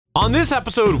On this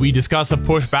episode, we discuss a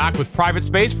pushback with private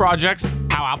space projects,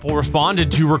 how Apple responded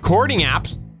to recording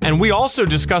apps, and we also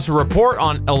discuss a report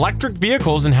on electric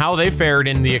vehicles and how they fared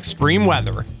in the extreme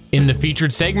weather. In the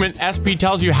featured segment, SP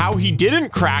tells you how he didn't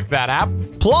crack that app.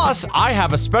 Plus, I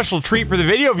have a special treat for the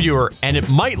video viewer, and it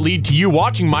might lead to you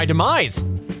watching my demise.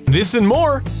 This and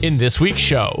more in this week's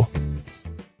show.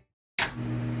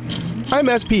 I'm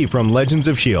SP from Legends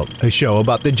of S.H.I.E.L.D., a show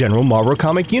about the general Marvel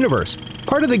comic universe,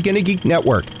 part of the Gonna Geek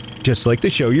Network, just like the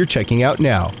show you're checking out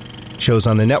now. Shows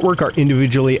on the network are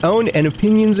individually owned and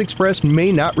opinions expressed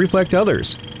may not reflect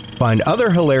others. Find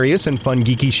other hilarious and fun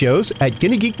geeky shows at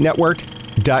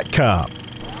GonnaGeekNetwork.com.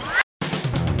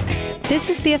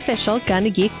 This is the official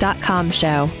GonnaGeek.com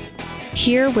show.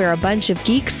 Here we're a bunch of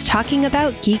geeks talking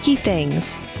about geeky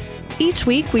things. Each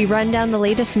week we run down the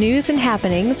latest news and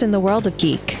happenings in the world of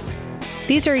geek.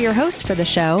 These are your hosts for the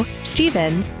show,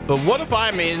 Steven. But what if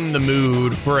I'm in the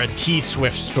mood for a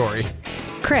T-Swift story?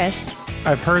 Chris.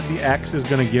 I've heard the X is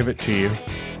going to give it to you.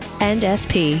 And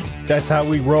SP. That's how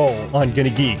we roll on Gonna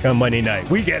Geek on Monday night.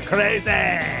 We get crazy!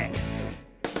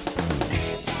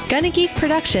 Gonna Geek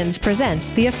Productions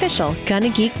presents the official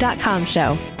GonnaGeek.com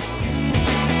show.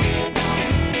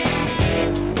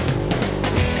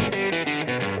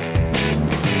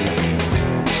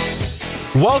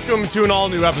 Welcome to an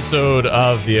all-new episode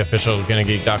of the official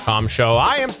GonnaGeek.com show.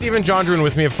 I am Steven Jondrew, and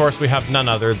with me, of course, we have none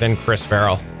other than Chris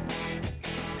Farrell.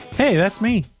 Hey, that's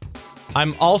me.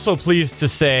 I'm also pleased to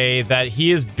say that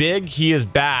he is big, he is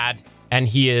bad, and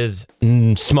he is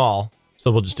small.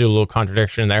 So we'll just do a little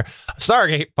contradiction there.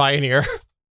 Stargate Pioneer.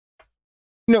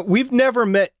 No, we've never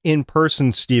met in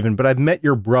person, Stephen, but I've met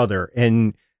your brother,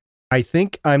 and I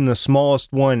think I'm the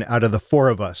smallest one out of the four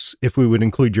of us, if we would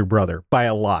include your brother, by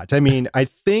a lot. I mean, I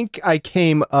think I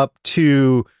came up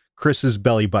to Chris's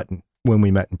belly button when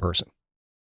we met in person.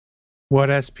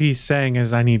 What SP's saying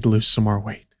is I need to lose some more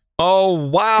weight. Oh,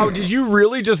 wow. Did you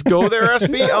really just go there,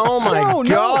 SP? Oh, my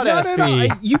God,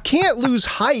 SP. You can't lose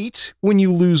height when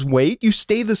you lose weight. You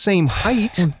stay the same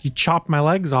height. You chop my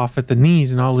legs off at the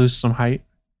knees and I'll lose some height.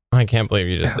 I can't believe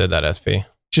you just did that, SP.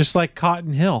 Just like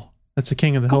Cotton Hill. That's a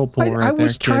king of the hill pool right there, I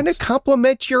was trying to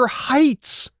compliment your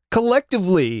heights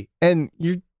collectively, and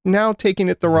you're now taking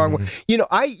it the wrong way. You know,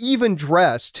 I even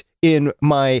dressed in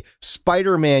my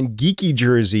Spider-Man geeky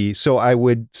jersey so I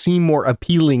would seem more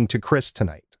appealing to Chris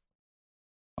tonight.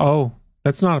 Oh,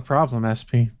 that's not a problem,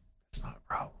 SP. It's not a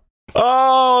problem.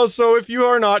 Oh, so if you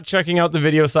are not checking out the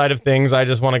video side of things, I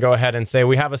just want to go ahead and say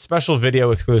we have a special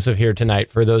video exclusive here tonight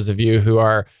for those of you who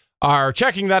are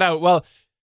checking that out. Well,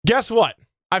 guess what?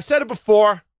 I've said it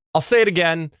before. I'll say it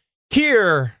again.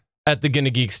 Here at the Gonna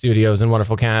Geek Studios in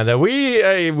wonderful Canada,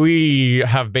 we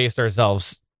have based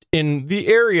ourselves in the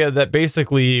area that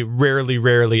basically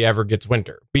rarely ever gets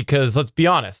winter. Because let's be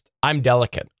honest, I'm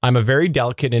delicate. I'm a very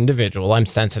delicate individual. I'm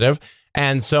sensitive.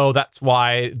 And so that's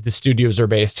why the studios are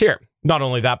based here. Not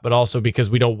only that, but also because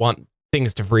we don't want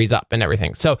things to freeze up and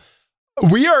everything. So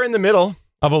we are in the middle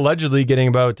of allegedly getting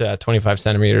about 25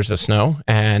 centimeters of snow.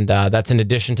 And that's in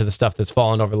addition to the stuff that's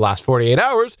fallen over the last 48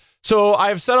 hours. So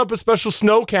I've set up a special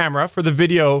snow camera for the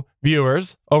video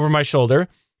viewers over my shoulder.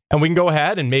 And we can go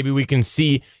ahead and maybe we can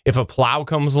see if a plow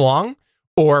comes along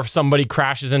or if somebody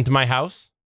crashes into my house.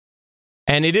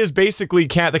 And it is basically,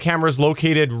 the camera is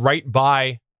located right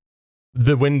by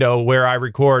the window where I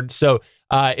record. So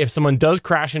if someone does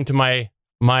crash into my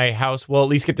house, we'll at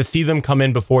least get to see them come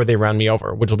in before they run me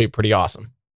over, which will be pretty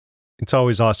awesome. It's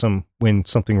always awesome when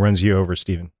something runs you over,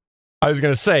 Stephen. I was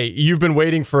going to say, you've been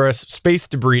waiting for a space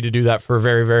debris to do that for a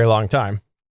very, very long time.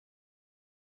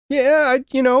 Yeah,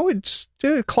 it's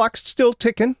the clock's still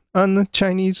ticking on the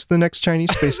next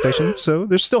Chinese space station, so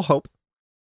there's still hope.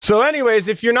 So anyways,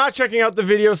 if you're not checking out the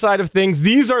video side of things,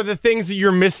 these are the things that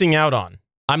you're missing out on.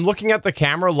 I'm looking at the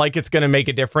camera like it's going to make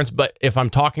a difference, but if I'm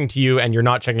talking to you and you're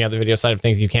not checking out the video side of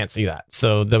things, you can't see that.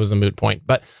 So that was a moot point.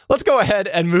 But let's go ahead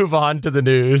and move on to the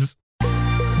news.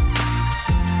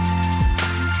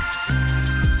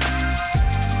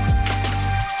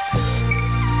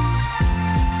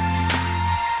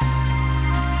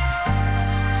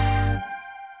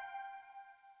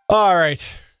 All right.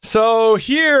 So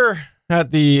here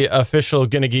at the official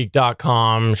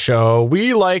GonnaGeek.com show,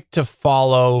 we like to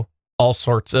follow all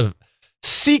sorts of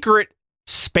secret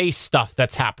space stuff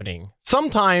that's happening.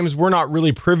 Sometimes we're not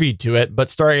really privy to it, but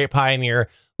Stargate Pioneer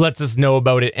lets us know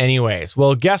about it anyways.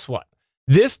 Well, guess what?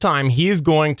 This time he's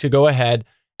going to go ahead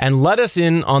and let us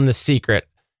in on the secret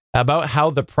about how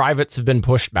the privates have been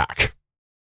pushed back.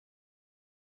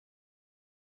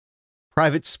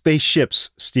 Private spaceships,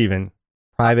 Stephen.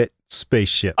 Private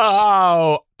spaceships.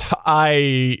 Oh,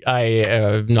 I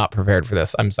am not prepared for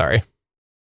this. I'm sorry.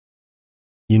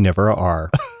 You never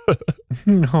are.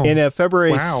 No. In a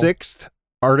February Wow. 6th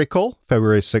article,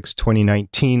 February 6th,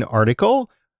 2019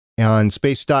 article on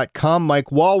space.com,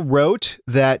 Mike Wall wrote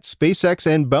that SpaceX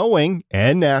and Boeing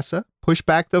and NASA pushed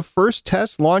back the first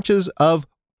test launches of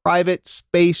private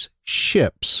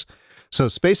spaceships. So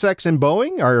SpaceX and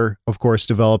Boeing are, of course,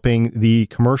 developing the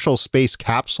commercial space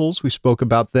capsules. We spoke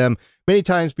about them many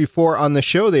times before on the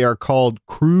show. They are called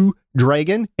Crew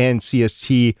Dragon and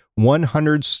CST-100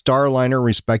 Starliner,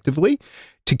 respectively,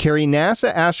 to carry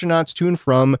NASA astronauts to and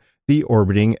from the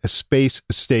orbiting space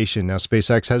station. Now,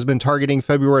 SpaceX has been targeting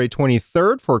February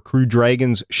 23rd for Crew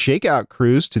Dragon's shakeout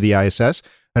cruise to the ISS,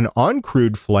 an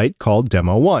uncrewed flight called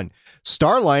Demo 1.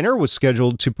 Starliner was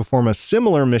scheduled to perform a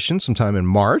similar mission sometime in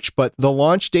March, but the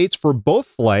launch dates for both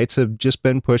flights have just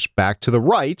been pushed back to the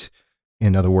right,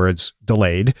 in other words,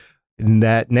 delayed,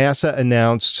 that NASA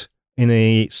announced in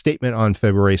a statement on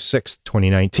February 6,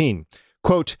 2019.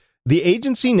 Quote, the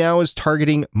agency now is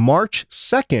targeting March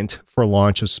 2nd for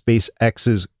launch of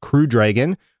SpaceX's Crew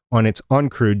Dragon on its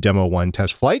uncrewed Demo 1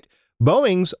 test flight.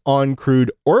 Boeing's uncrewed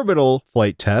orbital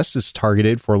flight test is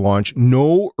targeted for launch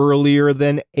no earlier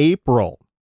than April,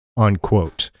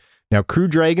 unquote. Now, Crew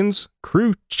Dragon's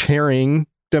crew chairing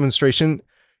demonstration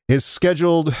is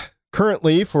scheduled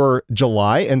currently for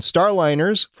July, and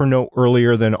Starliner's for no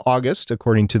earlier than August,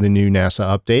 according to the new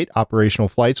NASA update. Operational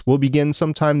flights will begin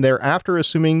sometime thereafter,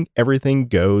 assuming everything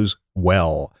goes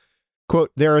well.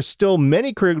 Quote, there are still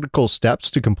many critical steps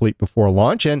to complete before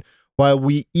launch, and while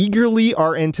we eagerly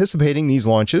are anticipating these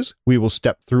launches, we will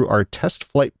step through our test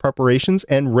flight preparations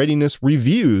and readiness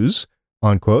reviews,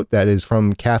 unquote. That is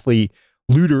from Kathleen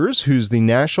Luders, who is the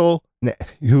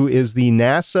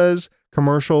NASA's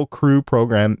Commercial Crew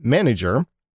Program Manager.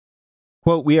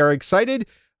 Quote, we are excited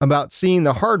about seeing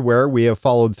the hardware we have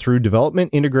followed through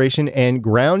development, integration, and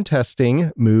ground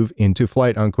testing move into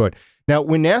flight, unquote. Now,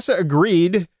 when NASA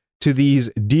agreed to these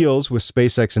deals with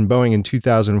SpaceX and Boeing in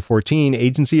 2014,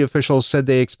 agency officials said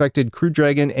they expected Crew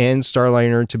Dragon and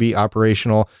Starliner to be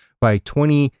operational by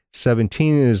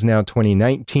 2017. It is now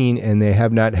 2019, and they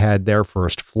have not had their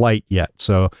first flight yet.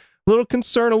 So a little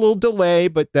concern, a little delay,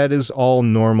 but that is all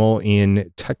normal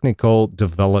in technical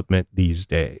development these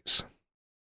days.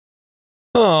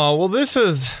 Oh, well, this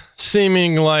is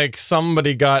seeming like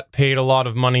somebody got paid a lot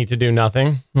of money to do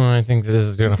nothing. Well, I think this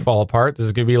is going to fall apart. This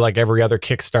is going to be like every other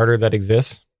Kickstarter that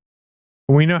exists.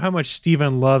 We know how much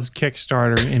Steven loves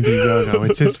Kickstarter and Indiegogo.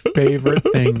 It's his favorite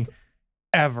thing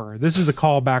ever. This is a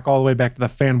callback all the way back to the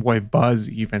fanboy buzz,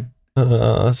 even.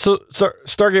 So,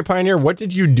 Stargate Pioneer, what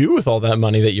did you do with all that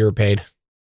money that you were paid?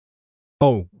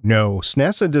 Oh, no.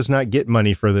 NASA does not get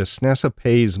money for this. NASA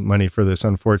pays money for this,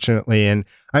 unfortunately. And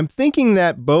I'm thinking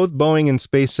that both Boeing and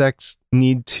SpaceX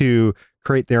need to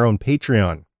create their own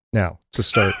Patreon now to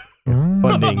start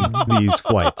funding these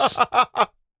flights.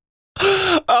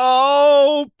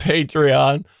 Oh,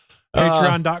 Patreon.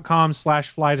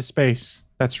 Patreon.com/fly to space.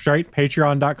 That's right.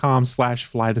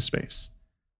 Patreon.com/fly to space.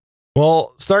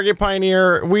 Well, Stargate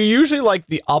Pioneer, we usually like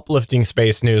the uplifting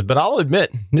space news, but I'll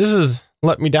admit, this has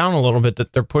let me down a little bit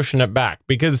that they're pushing it back,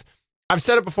 because I've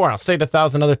said it before, I'll say it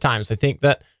 1,000 other times. I think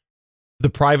that the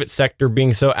private sector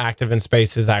being so active in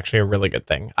space is actually a really good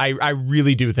thing. I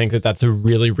really do think that that's a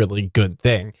really, really good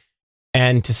thing.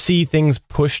 And to see things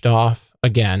pushed off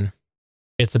again,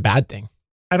 it's a bad thing.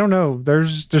 I don't know.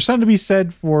 There's something to be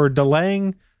said for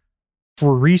delaying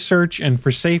for research and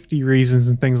for safety reasons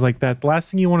and things like that. The last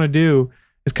thing you want to do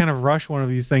is kind of rush one of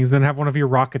these things, then have one of your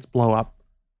rockets blow up.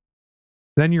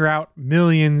 Then you're out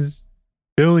millions,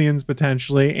 billions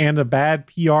potentially, and a bad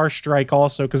PR strike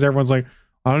also, because everyone's like,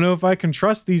 I don't know if I can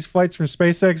trust these flights from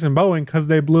SpaceX and Boeing because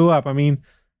they blew up. I mean,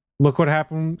 look what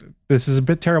happened. This is a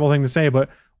bit terrible thing to say, but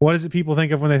what is it people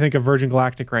think of when they think of Virgin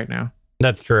Galactic right now?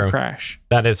 That's true. Crash.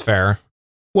 That is fair.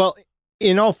 Well,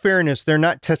 in all fairness, they're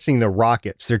not testing the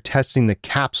rockets. They're testing the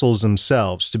capsules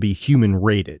themselves to be human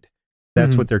rated.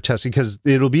 That's what they're testing, because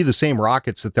it'll be the same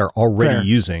rockets that they're already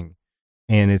using.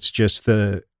 And it's just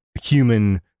the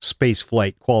human space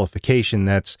flight qualification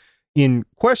that's in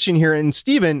question here. And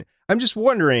Steven, I'm just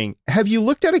wondering, have you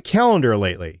looked at a calendar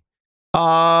lately?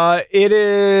 It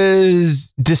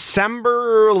is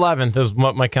December 11th is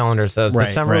what my calendar says. Right,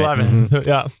 December right. 11th. Mm-hmm.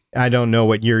 Yeah. I don't know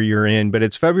what year you're in, but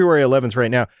it's February 11th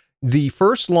right now. The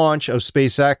first launch of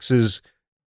SpaceX's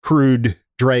Crew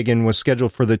Dragon was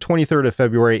scheduled for the 23rd of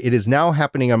February. It is now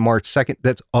happening on March 2nd.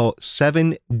 That's a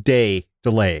 7-day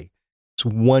delay. It's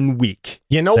 1 week.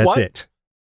 You know That's what? it.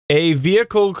 A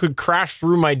vehicle could crash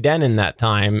through my den in that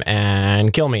time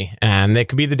and kill me. And it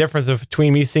could be the difference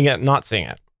between me seeing it and not seeing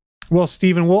it. Well,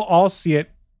 Steven, we'll all see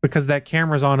it because that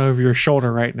camera's on over your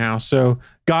shoulder right now. So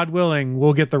God willing,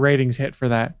 we'll get the ratings hit for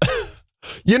that.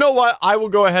 You know what? I will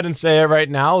go ahead and say it right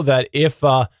now that if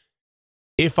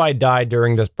I die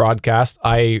during this broadcast,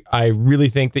 I really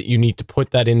think that you need to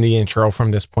put that in the intro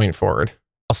from this point forward.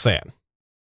 I'll say it.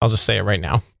 I'll just say it right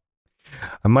now.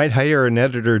 I might hire an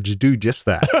editor to do just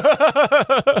that.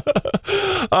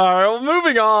 All right, well,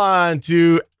 moving on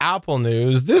to Apple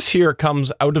news. This here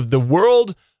comes out of the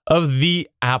world of the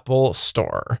Apple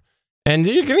Store. And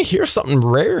you're going to hear something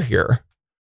rare here.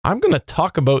 I'm going to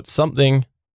talk about something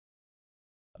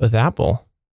with Apple.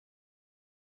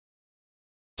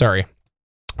 Sorry.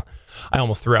 I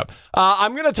almost threw up.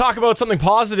 I'm going to talk about something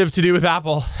positive to do with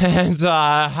Apple and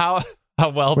how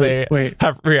well they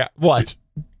have. Yeah, what?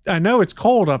 I know it's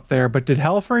cold up there, but did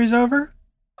hell freeze over?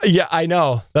 Yeah, I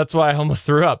know. That's why I almost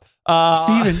threw up.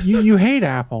 Steven, you hate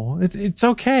Apple. It's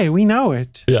okay. We know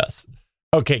it. Yes.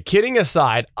 Okay, kidding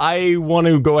aside, I want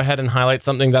to go ahead and highlight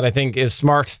something that I think is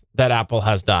smart that Apple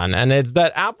has done. And it's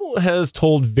that Apple has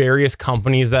told various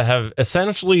companies that have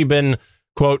essentially been,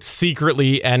 quote,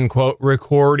 secretly, end quote,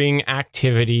 recording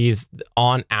activities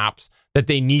on apps that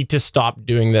they need to stop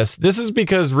doing this. This is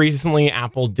because recently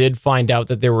Apple did find out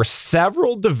that there were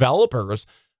several developers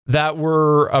that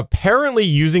were apparently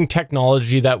using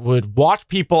technology that would watch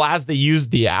people as they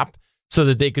used the app so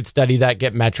that they could study that,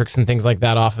 get metrics and things like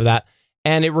that off of that.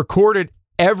 And it recorded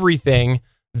everything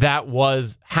that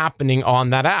was happening on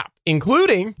that app,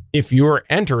 including if you were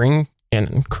entering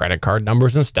in credit card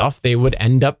numbers and stuff, they would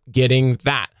end up getting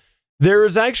that. There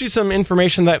is actually some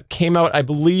information that came out, I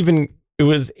believe it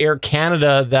was Air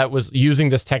Canada that was using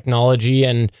this technology,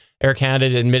 and Air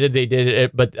Canada admitted they did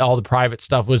it, but all the private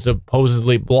stuff was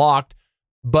supposedly blocked.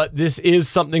 But this is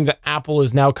something that Apple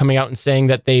is now coming out and saying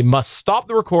that they must stop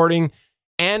the recording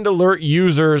and alert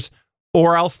users,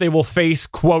 or else they will face,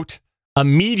 quote,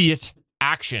 immediate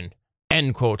action,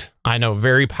 end quote. I know,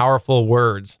 very powerful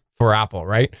words for Apple,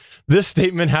 right? This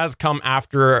statement has come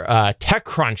after a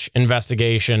TechCrunch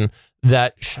investigation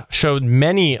that showed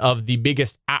many of the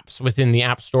biggest apps within the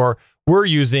App Store were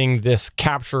using this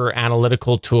capture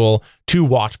analytical tool to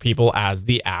watch people as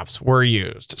the apps were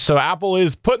used. So Apple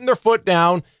is putting their foot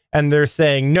down and they're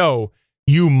saying, no,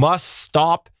 you must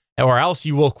stop or else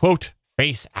you will, quote,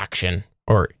 face action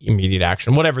or immediate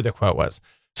action, whatever the quote was.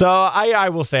 So I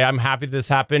will say I'm happy this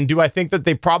happened. Do I think that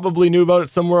they probably knew about it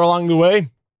somewhere along the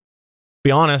way? Be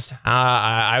honest,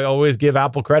 I always give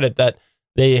Apple credit that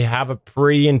they have a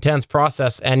pretty intense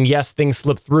process, and yes, things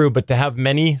slip through, but to have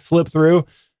many slip through,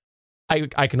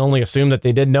 I can only assume that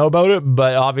they did know about it,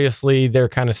 but obviously they're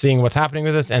kind of seeing what's happening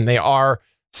with this, and they are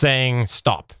saying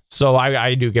stop. So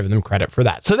I do give them credit for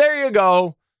that. So there you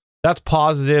go. That's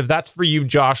positive. That's for you,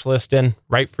 Josh Liston.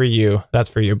 Right for you. That's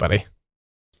for you, buddy.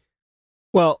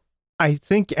 Well, I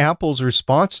think Apple's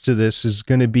response to this is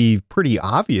going to be pretty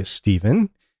obvious, Stephen.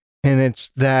 And it's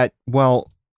that,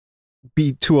 well,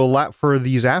 to allow for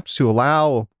these apps to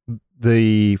allow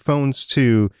the phones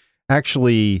to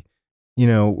actually,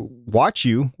 watch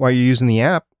you while you're using the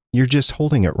app, you're just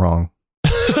holding it wrong.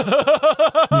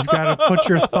 You've got to put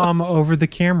your thumb over the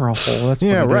camera hole. That's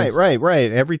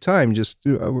right. Every time, just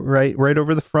right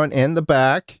over the front and the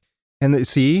back, and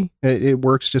it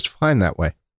works just fine that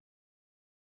way.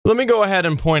 Let me go ahead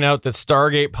and point out that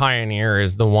Stargate Pioneer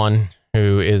is the one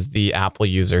who is the Apple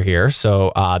user here.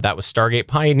 So that was Stargate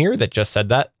Pioneer that just said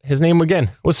that. His name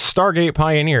again was Stargate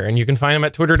Pioneer, and you can find him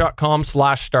at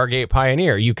twitter.com/Stargate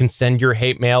Pioneer. You can send your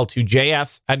hate mail to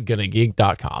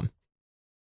js@gonnageek.com.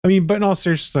 I mean, but in all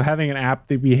seriousness, so having an app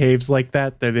that behaves like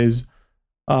that is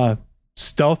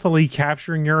stealthily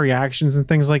capturing your reactions and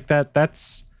things like that,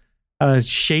 that's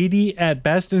shady at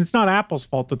best. And it's not Apple's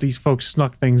fault that these folks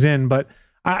snuck things in, but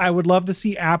I would love to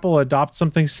see Apple adopt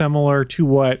something similar to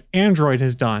what Android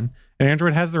has done. And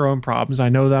Android has their own problems. I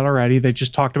know that already. They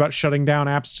just talked about shutting down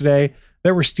apps today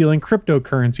that were stealing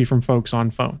cryptocurrency from folks on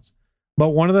phones. But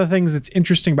one of the things that's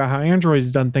interesting about how Android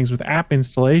has done things with app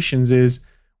installations is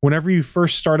whenever you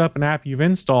first start up an app you've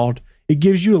installed, it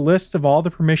gives you a list of all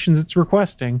the permissions it's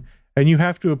requesting, and you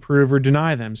have to approve or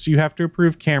deny them. So you have to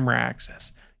approve camera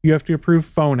access. You have to approve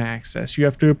phone access. You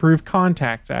have to approve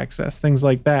contacts access, things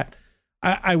like that.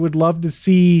 I would love to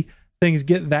see things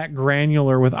get that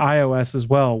granular with iOS as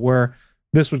well, where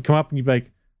this would come up and you'd be like,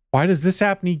 why does this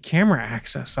app need camera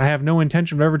access? I have no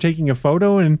intention of ever taking a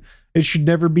photo and it should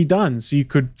never be done. So you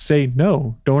could say,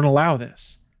 no, don't allow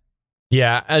this.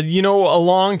 Yeah. A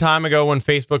long time ago when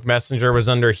Facebook Messenger was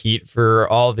under heat for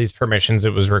all of these permissions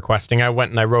it was requesting, I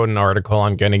went and I wrote an article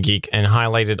on Gonna Geek and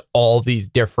highlighted all these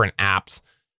different apps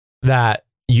that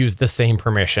use the same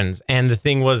permissions. And the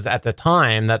thing was, at the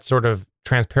time, that sort of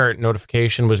transparent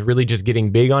notification was really just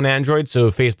getting big on Android.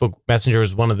 So Facebook Messenger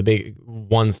was one of the big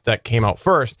ones that came out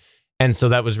first. And so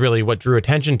that was really what drew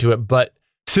attention to it. But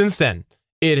since then,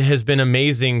 it has been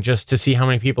amazing just to see how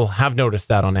many people have noticed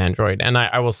that on Android. And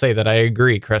I will say that I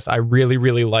agree, Chris. I really,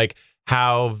 really like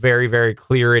how very, very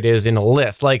clear it is in a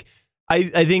list. Like,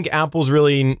 I think Apple's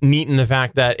really neat in the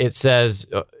fact that it says,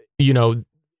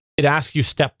 it asks you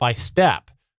step by step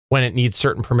when it needs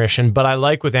certain permission. But I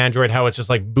like with Android how it's just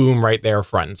like boom right there,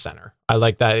 front and center. I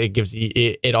like that it gives you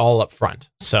it all up front.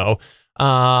 So,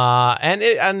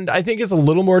 and I think it's a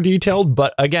little more detailed.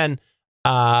 But again,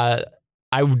 I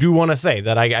do want to say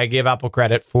that I give Apple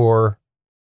credit for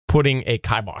putting a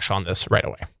kibosh on this right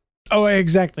away. Oh,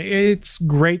 exactly. It's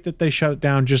great that they shut it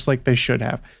down just like they should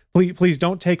have. Please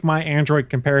don't take my Android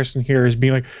comparison here as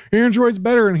being like, Android's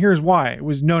better and here's why. It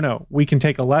was, no. We can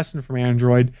take a lesson from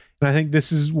Android. And I think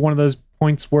this is one of those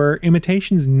points where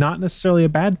imitation is not necessarily a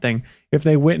bad thing if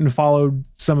they went and followed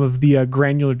some of the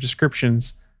granular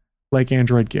descriptions like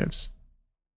Android gives.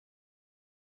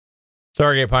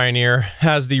 Stargate Pioneer,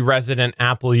 as the resident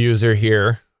Apple user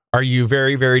here, are you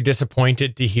very, very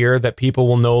disappointed to hear that people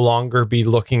will no longer be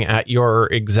looking at your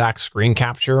exact screen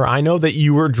capture? I know that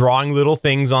you were drawing little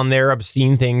things on there,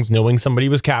 obscene things, knowing somebody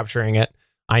was capturing it.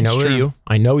 I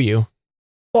know you.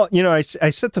 Well, I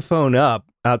set the phone up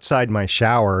outside my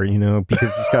shower,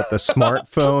 because it's got the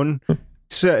smartphone,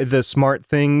 the Smart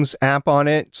Things app on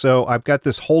it. So I've got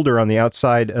this holder on the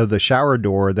outside of the shower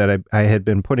door that I had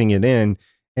been putting it in.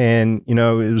 And, it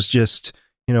was just,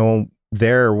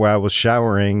 there while I was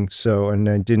showering. So, and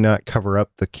I did not cover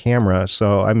up the camera.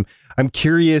 So I'm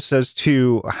curious as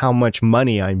to how much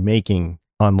money I'm making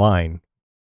online.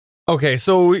 Okay,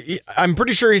 so I'm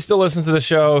pretty sure he still listens to the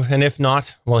show. And if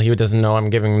not, well, he doesn't know I'm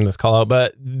giving him this call out.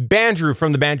 But Bandrew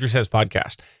from the Bandrew Says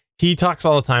podcast, he talks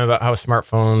all the time about how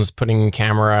smartphones putting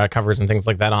camera covers and things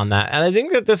like that on that. And I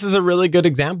think that this is a really good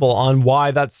example on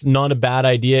why that's not a bad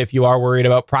idea if you are worried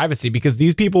about privacy, because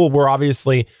these people were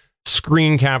obviously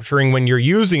screen capturing when you're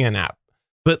using an app.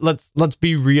 But let's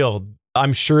be real.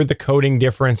 I'm sure the coding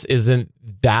difference isn't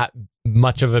that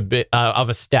much of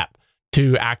a step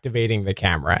to activating the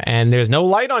camera. And there's no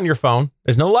light on your phone.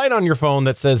 There's no light on your phone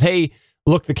that says, hey,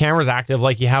 look, the camera's active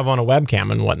like you have on a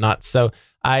webcam and whatnot. So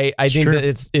I think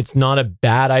that it's not a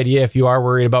bad idea if you are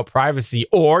worried about privacy,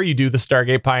 or you do the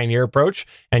Stargate Pioneer approach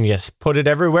and you just put it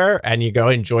everywhere and you go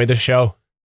enjoy the show.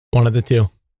 One of the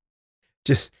two.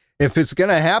 Just if it's going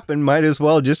to happen, might as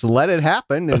well just let it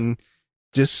happen and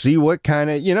just see what kind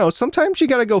of, sometimes you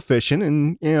got to go fishing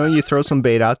and, you throw some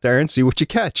bait out there and see what you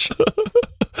catch.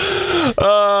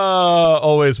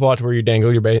 Always watch where you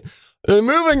dangle your bait.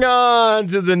 Moving on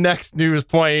to the next news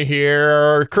point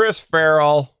here. Chris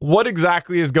Farrell, what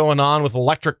exactly is going on with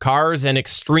electric cars and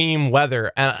extreme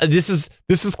weather? This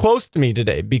is close to me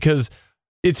today because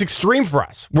it's extreme for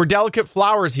us. We're delicate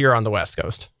flowers here on the West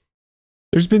Coast.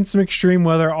 There's been some extreme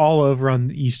weather all over on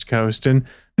the East Coast, and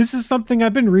this is something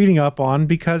I've been reading up on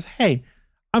because, hey,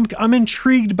 I'm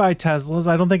intrigued by Teslas.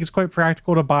 I don't think it's quite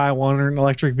practical to buy one or an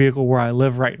electric vehicle where I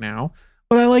live right now,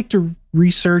 but I like to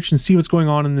research and see what's going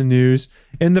on in the news.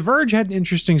 And The Verge had an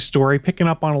interesting story picking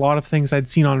up on a lot of things I'd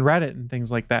seen on Reddit and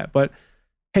things like that. But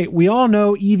hey, we all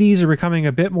know EVs are becoming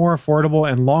a bit more affordable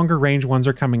and longer range ones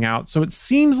are coming out. So it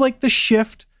seems like the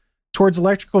shift towards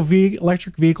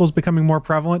electric vehicles becoming more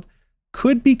prevalent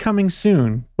could be coming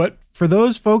soon. But for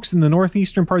those folks in the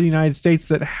northeastern part of the United States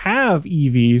that have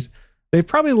EVs, they've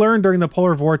probably learned during the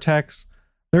polar vortex,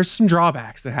 there's some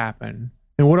drawbacks that happen.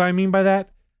 And what do I mean by that?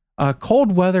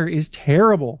 Cold weather is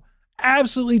terrible,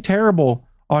 absolutely terrible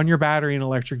on your battery and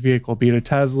electric vehicle, be it a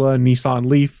Tesla, Nissan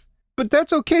Leaf. But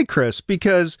that's okay, Chris,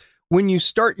 because when you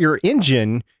start your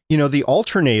engine, the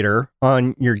alternator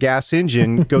on your gas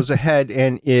engine goes ahead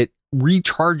and it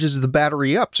recharges the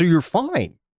battery up. So you're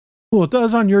fine. Well, it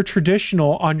does on your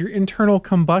internal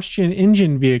combustion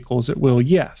engine vehicles, it will,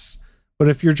 yes. But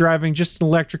if you're driving just an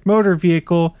electric motor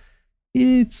vehicle,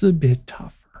 it's a bit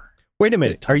tougher. Wait a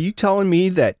minute. Are you telling me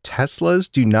that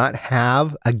Teslas do not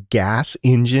have a gas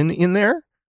engine in there?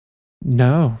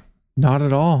 No, not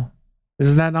at all.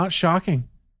 Is that not shocking?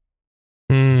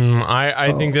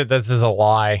 I think that this is a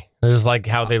lie. This is like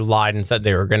how they lied and said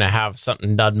they were going to have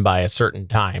something done by a certain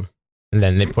time, and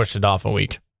then they pushed it off a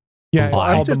week. Yeah, it's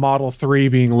called the Model 3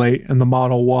 being late and the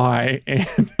Model Y. And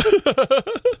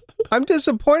I'm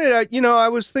disappointed. I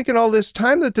was thinking all this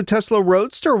time that the Tesla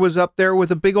Roadster was up there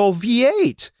with a big old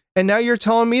V8. And now you're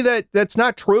telling me that that's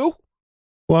not true?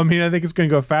 Well, I think it's going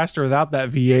to go faster without that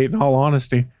V8, in all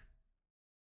honesty.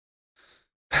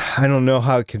 I don't know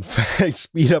how it can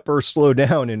speed up or slow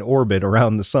down in orbit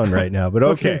around the sun right now, but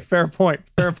okay. Fair point.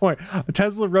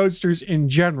 Tesla Roadsters in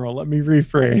general, let me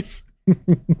rephrase.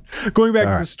 Going back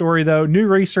to the story, though, new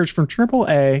research from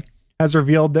AAA has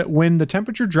revealed that when the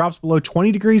temperature drops below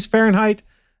 20 degrees Fahrenheit,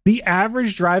 the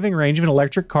average driving range of an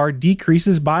electric car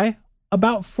decreases by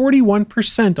about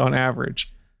 41% on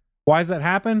average. Why does that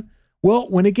happen? Well,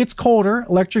 when it gets colder,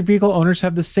 electric vehicle owners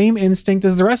have the same instinct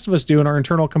as the rest of us do in our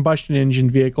internal combustion engine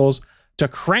vehicles to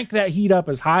crank that heat up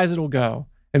as high as it'll go.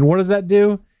 And what does that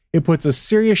do? It puts a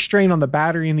serious strain on the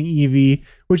battery in the EV,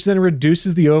 which then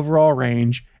reduces the overall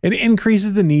range and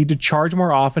increases the need to charge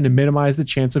more often to minimize the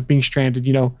chance of being stranded,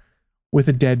 with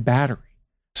a dead battery.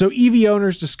 So EV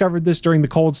owners discovered this during the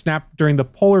cold snap during the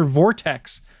polar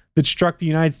vortex that struck the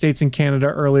United States and Canada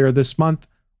earlier this month,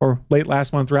 or late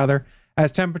last month rather.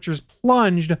 As temperatures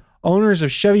plunged, owners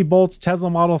of Chevy Bolts, Tesla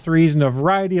Model 3s, and a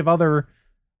variety of other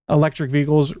electric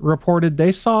vehicles reported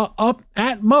they saw up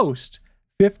at most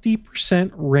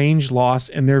 50% range loss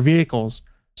in their vehicles.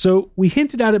 So we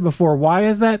hinted at it before. Why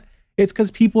is that? It's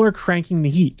because people are cranking the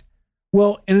heat.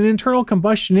 Well, in an internal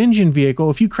combustion engine vehicle,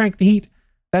 if you crank the heat,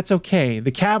 that's okay.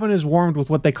 The cabin is warmed with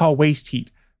what they call waste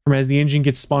heat. From as the engine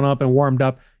gets spun up and warmed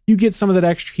up, you get some of that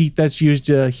extra heat that's used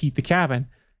to heat the cabin.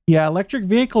 Yeah, electric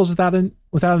vehicles without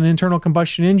an internal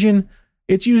combustion engine,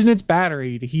 it's using its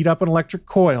battery to heat up an electric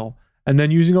coil and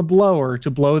then using a blower to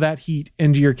blow that heat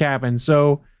into your cabin.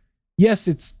 So yes,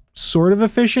 it's sort of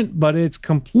efficient, but it's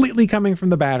completely coming from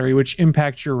the battery, which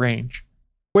impacts your range.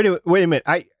 Wait a minute.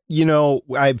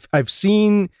 I've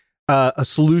seen a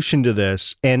solution to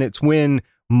this, and it's when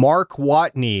Mark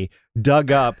Watney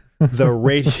dug up the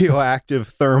radioactive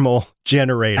thermal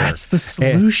generator. That's the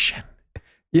solution.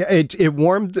 Yeah, it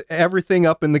warmed everything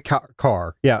up in the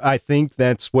car. Yeah, I think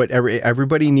that's what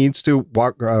everybody needs to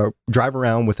drive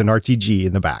around with an RTG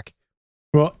in the back.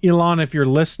 Well, Elon, if you're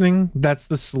listening, that's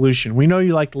the solution. We know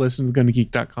you like to listen to the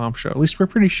GonnaGeek.com show. At least we're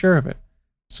pretty sure of it.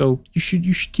 So you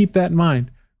should keep that in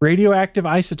mind. Radioactive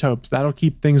isotopes, that'll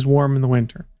keep things warm in the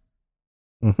winter.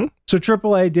 Mm-hmm. So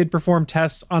AAA did perform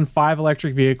tests on 5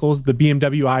 electric vehicles: the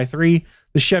BMW i3,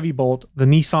 the Chevy Bolt, the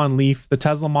Nissan Leaf, the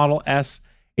Tesla Model S,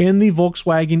 and the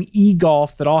Volkswagen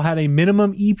e-Golf that all had a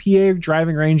minimum EPA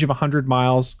driving range of 100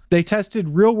 miles. They tested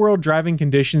real-world driving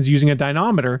conditions using a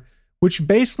dynamometer, which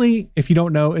basically, if you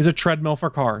don't know, is a treadmill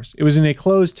for cars. It was in a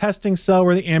closed testing cell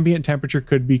where the ambient temperature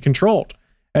could be controlled.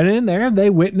 And in there, they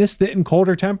witnessed that in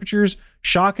colder temperatures,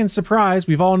 shock and surprise,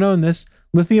 we've all known this,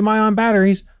 lithium-ion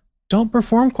batteries don't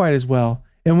perform quite as well.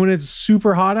 And when it's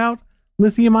super hot out,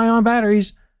 lithium-ion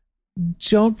batteries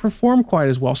don't perform quite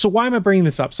as well. So why am I bringing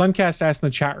this up? Suncast asked in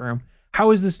the chat room,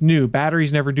 how is this new?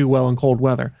 Batteries never do well in cold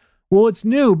weather. Well, it's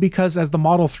new because as the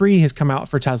Model 3 has come out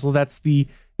for Tesla, that's the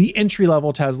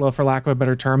entry-level Tesla, for lack of a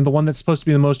better term, the one that's supposed to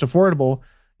be the most affordable,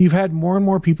 you've had more and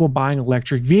more people buying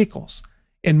electric vehicles.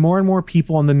 And more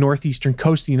people on the northeastern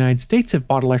coast of the United States have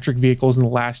bought electric vehicles in the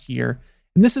last year.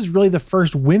 And this is really the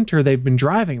first winter they've been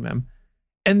driving them.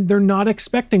 And they're not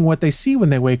expecting what they see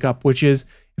when they wake up, which is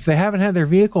if they haven't had their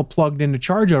vehicle plugged in to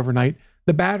charge overnight,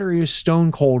 the battery is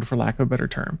stone cold, for lack of a better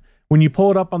term. When you pull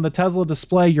it up on the Tesla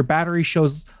display, your battery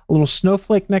shows a little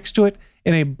snowflake next to it,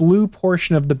 and a blue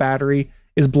portion of the battery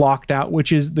is blocked out,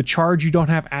 which is the charge you don't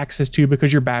have access to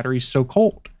because your battery is so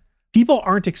cold. People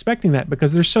aren't expecting that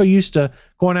because they're so used to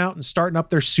going out and starting up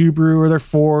their Subaru or their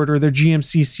Ford or their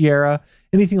GMC Sierra,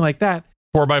 anything like that.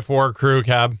 4x4 crew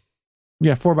cab.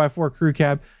 Yeah, 4x4 crew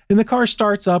cab. And the car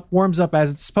starts up, warms up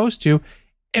as it's supposed to.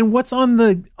 And what's on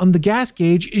the gas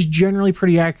gauge is generally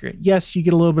pretty accurate. Yes, you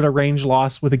get a little bit of range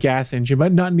loss with a gas engine,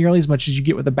 but not nearly as much as you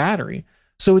get with a battery.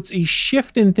 So it's a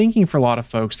shift in thinking for a lot of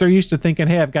folks. They're used to thinking,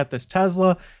 hey, I've got this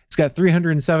Tesla. It's got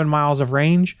 307 miles of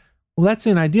range. Well, that's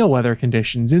in ideal weather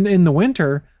conditions. In the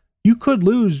winter, you could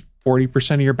lose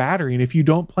 40% of your battery. And if you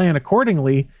don't plan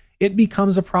accordingly, it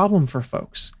becomes a problem for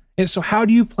folks. And so how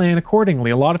do you plan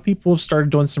accordingly? A lot of people have started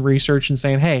doing some research and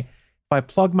saying, hey, if I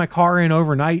plug my car in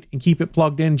overnight and keep it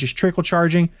plugged in, just trickle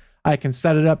charging, I can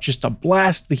set it up just to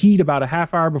blast the heat about a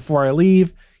half hour before I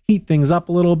leave, heat things up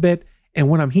a little bit. And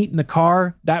when I'm heating the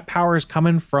car, that power is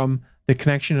coming from the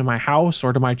connection to my house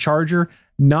or to my charger,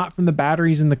 not from the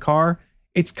batteries in the car.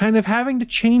 It's kind of having to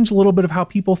change a little bit of how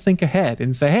people think ahead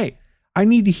and say, hey, I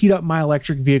need to heat up my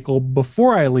electric vehicle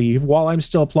before I leave while I'm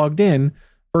still plugged in,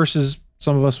 versus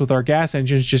some of us with our gas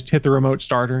engines just hit the remote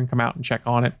starter and come out and check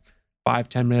on it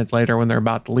 5-10 minutes later when they're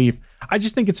about to leave. I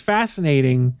just think it's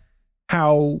fascinating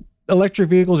how electric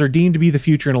vehicles are deemed to be the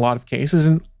future in a lot of cases.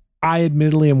 And I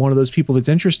admittedly am one of those people that's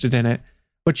interested in it,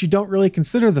 but you don't really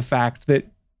consider the fact that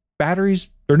batteries,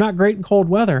 they're not great in cold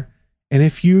weather. And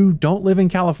if you don't live in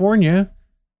California,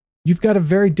 you've got a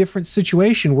very different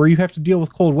situation where you have to deal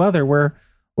with cold weather, where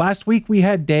last week we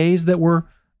had days that were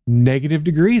negative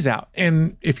degrees out.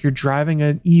 And if you're driving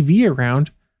an EV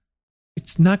around,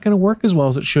 it's not going to work as well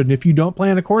as it should. And if you don't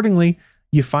plan accordingly,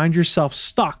 you find yourself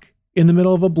stuck in the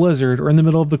middle of a blizzard or in the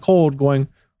middle of the cold going,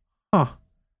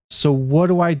 so what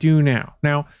do I do now?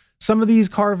 Now, some of these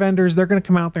car vendors, they're going to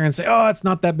come out there and say, oh, it's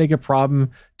not that big a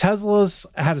problem. Tesla's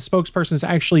had a spokesperson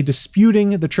actually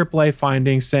disputing the AAA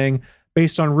findings, saying,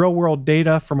 based on real world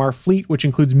data from our fleet, which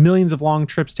includes millions of long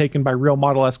trips taken by real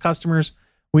Model S customers,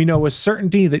 we know with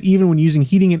certainty that even when using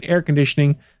heating and air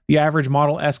conditioning, the average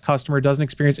Model S customer doesn't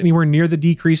experience anywhere near the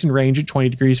decrease in range at 20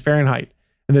 degrees Fahrenheit.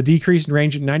 And the decrease in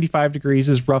range at 95 degrees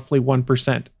is roughly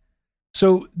 1%.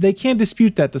 So they can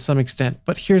dispute that to some extent.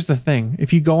 But here's the thing.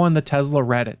 If you go on the Tesla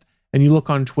Reddit and you look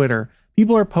on Twitter,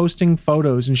 people are posting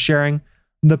photos and sharing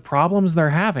the problems they're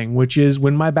having, which is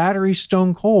when my battery's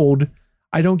stone cold,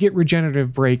 I don't get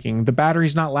regenerative braking. The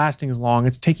battery's not lasting as long.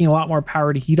 It's taking a lot more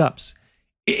power to heat up.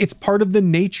 It's part of the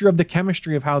nature of the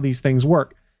chemistry of how these things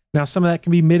work. Now, some of that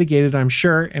can be mitigated, I'm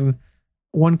sure. And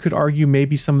one could argue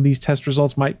maybe some of these test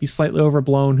results might be slightly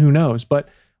overblown. Who knows? But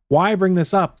why I bring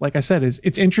this up, like I said, is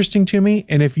it's interesting to me.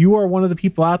 And if you are one of the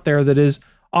people out there that is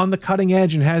on the cutting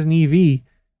edge and has an EV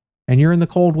and you're in the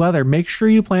cold weather, make sure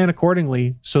you plan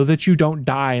accordingly so that you don't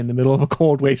die in the middle of a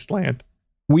cold wasteland.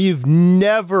 We've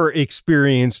never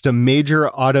experienced a major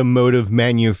automotive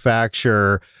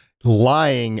manufacturer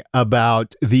lying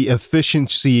about the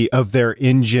efficiency of their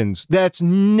engines. That's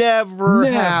never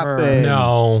happened.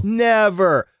 No.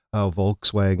 Never. Oh,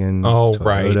 Volkswagen. Oh,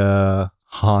 Toyota, right.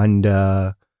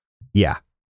 Honda. Yeah.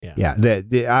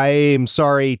 I am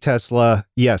sorry, Tesla.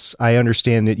 Yes, I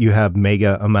understand that you have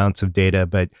mega amounts of data,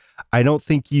 but I don't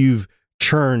think you've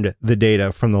churned the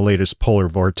data from the latest polar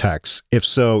vortex. If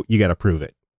so, you got to prove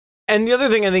it. And the other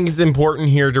thing I think is important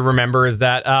here to remember is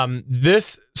that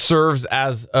this serves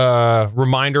as a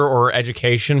reminder or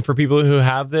education for people who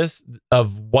have this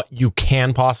of what you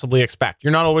can possibly expect.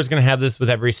 You're not always going to have this with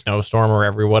every snowstorm or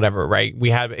every whatever, right?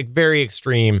 We had a very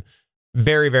extreme,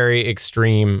 very, very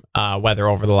extreme weather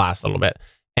over the last little bit.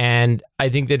 And I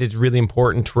think that it's really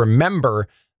important to remember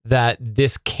that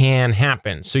this can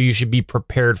happen. So you should be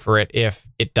prepared for it if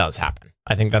it does happen.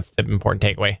 I think that's the important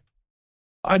takeaway.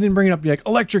 I didn't bring it up to be like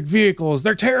electric vehicles,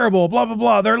 they're terrible, blah, blah,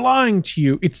 blah. They're lying to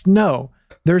you. It's no,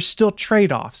 there's still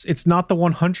trade-offs. It's not the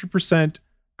 100%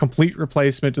 complete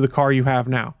replacement to the car you have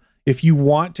now. If you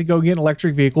want to go get an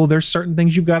electric vehicle, there's certain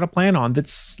things you've got to plan on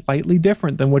that's slightly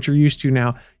different than what you're used to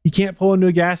now. You can't pull into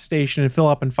a gas station and fill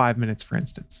up in 5 minutes, for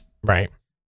instance. Right.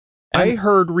 I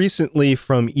heard recently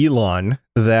from Elon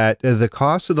that the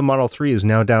cost of the Model 3 is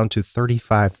now down to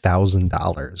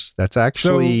 $35,000. That's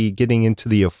actually getting into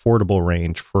the affordable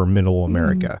range for middle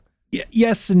America.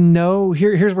 Yes and no.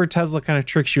 Here's where Tesla kind of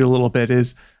tricks you a little bit,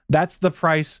 is that's the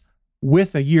price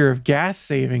with a year of gas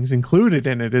savings included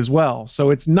in it as well. So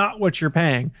it's not what you're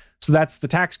paying. So that's the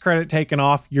tax credit taken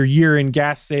off, your year in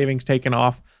gas savings taken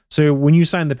off. So when you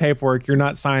sign the paperwork, you're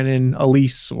not signing a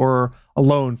lease or a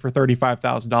loan for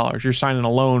 $35,000. You're signing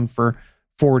a loan for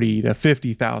 $40,000 to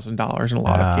 $50,000 in a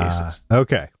lot of cases.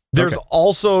 Okay. There's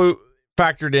also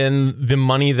factored in the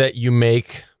money that you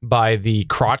make by the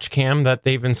crotch cam that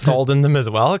they've installed in them as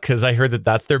well, because I heard that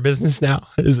that's their business now.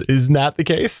 Isn't that the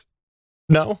case?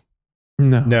 No.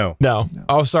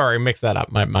 Oh, sorry, mixed that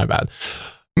up. My bad.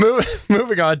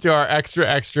 Moving on to our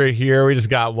extra here. We just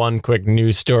got one quick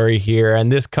news story here,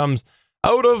 and this comes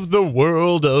out of the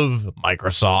world of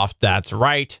Microsoft. That's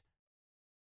right.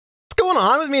 What's going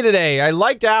on with me today? I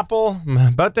liked Apple. I'm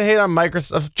about to hate on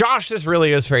Microsoft. Josh, this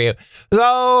really is for you.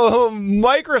 So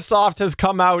Microsoft has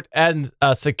come out, and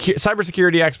a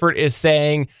cybersecurity expert is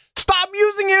saying, stop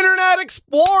using Internet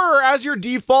Explorer as your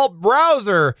default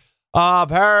browser.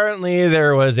 Apparently,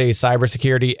 there was a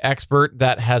cybersecurity expert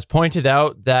that has pointed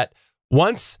out that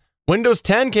once Windows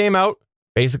 10 came out,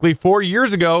 basically 4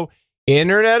 years ago,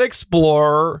 Internet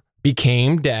Explorer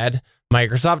became dead.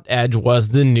 Microsoft Edge was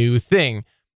the new thing.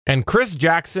 And Chris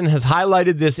Jackson has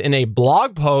highlighted this in a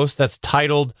blog post that's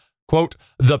titled, quote,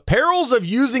 "The Perils of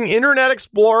Using Internet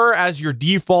Explorer as Your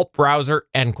Default Browser,"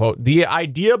 end quote. The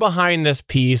idea behind this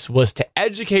piece was to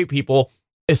educate people,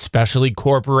 especially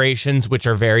corporations, which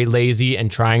are very lazy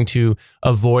and trying to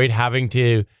avoid having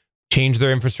to change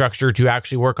their infrastructure to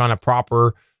actually work on a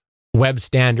proper web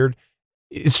standard.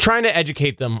 It's trying to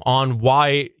educate them on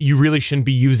why you really shouldn't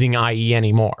be using IE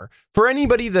anymore. For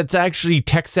anybody that's actually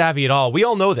tech savvy at all, we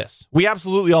all know this. We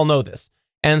absolutely all know this.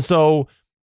 And so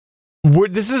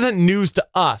this isn't news to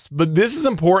us, but this is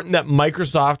important that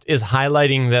Microsoft is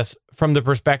highlighting this from the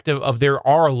perspective of there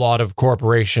are a lot of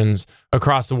corporations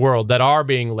across the world that are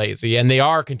being lazy and they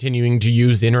are continuing to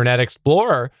use Internet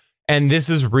Explorer. And this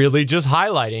is really just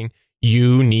highlighting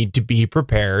you need to be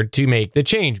prepared to make the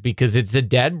change because it's a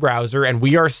dead browser. And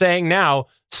we are saying now,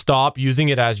 stop using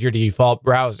it as your default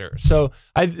browser. So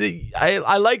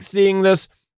I like seeing this.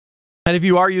 And if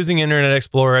you are using Internet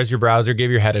Explorer as your browser, give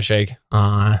your head a shake.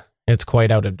 It's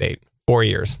quite out of date. 4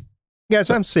 years. Guys,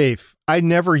 I'm safe. I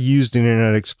never used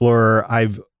Internet Explorer.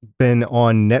 I've been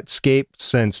on Netscape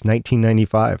since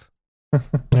 1995.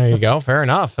 There you go. Fair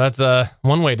enough. That's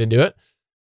one way to do it.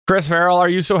 Chris Farrell, are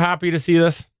you so happy to see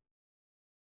this?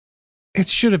 It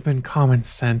should have been common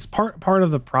sense. Part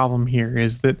of the problem here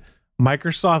is that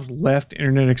Microsoft left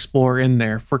Internet Explorer in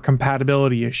there for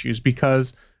compatibility issues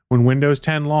because when Windows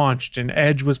 10 launched and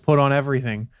Edge was put on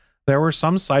everything, there were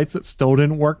some sites that still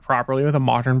didn't work properly with a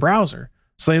modern browser.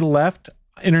 So they left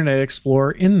Internet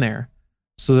Explorer in there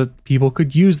so that people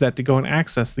could use that to go and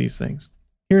access these things.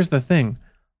 Here's the thing.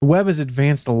 The web has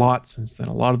advanced a lot since then.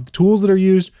 A lot of the tools that are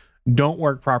used don't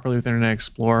work properly with Internet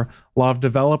Explorer. A lot of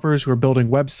developers who are building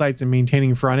websites and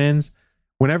maintaining front ends,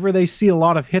 whenever they see a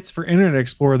lot of hits for Internet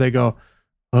Explorer, they go,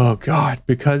 oh God,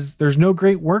 because there's no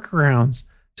great workarounds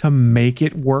to make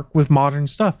it work with modern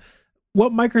stuff.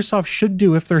 What Microsoft should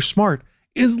do if they're smart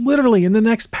is literally in the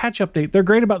next patch update, they're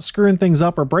great about screwing things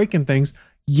up or breaking things,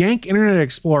 yank Internet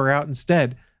Explorer out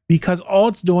instead, because all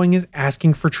it's doing is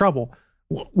asking for trouble.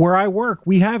 Where I work,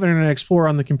 we have Internet Explorer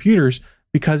on the computers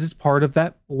because it's part of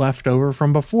that leftover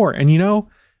from before. And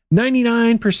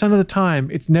 99% of the time,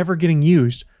 it's never getting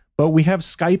used. But we have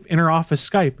Skype, interoffice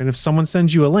Skype. And if someone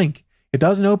sends you a link, it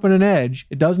doesn't open in Edge,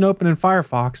 it doesn't open in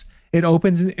Firefox, it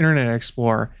opens in Internet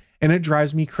Explorer. And it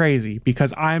drives me crazy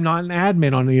because I'm not an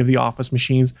admin on any of the Office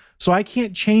machines, so I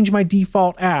can't change my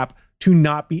default app to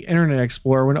not be Internet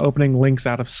Explorer when opening links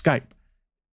out of Skype.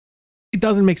 It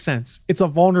doesn't make sense. It's a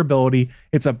vulnerability.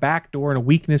 It's a backdoor and a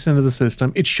weakness into the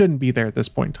system. It shouldn't be there at this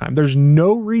point in time. There's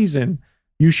no reason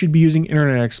you should be using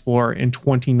Internet Explorer in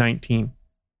 2019.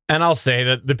 And I'll say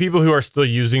that the people who are still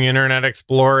using Internet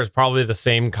Explorer is probably the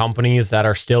same companies that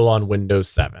are still on Windows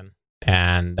 7.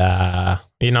 And, from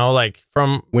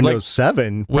Windows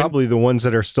 7, probably the ones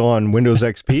that are still on Windows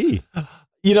XP.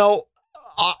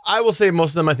 I will say most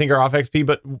of them I think are off XP,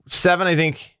 but 7, I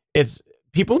think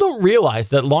people don't realize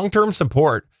that long-term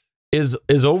support is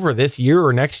over this year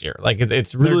or next year. Like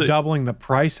it's really they're doubling the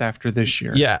price after this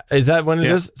year. Yeah. Is that when it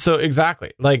is? So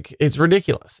exactly. Like it's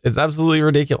ridiculous. It's absolutely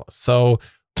ridiculous. So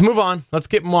let's move on. Let's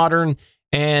get modern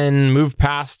and move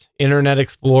past Internet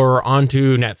Explorer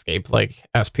onto Netscape, like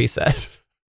SP says.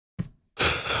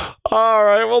 All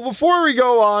right. Well, before we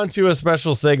go on to a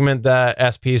special segment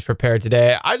that SP's prepared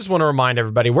today, I just want to remind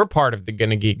everybody we're part of the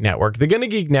Gonna Geek Network. The Gonna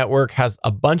Geek Network has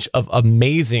a bunch of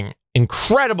amazing,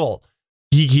 incredible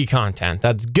geeky content.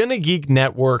 That's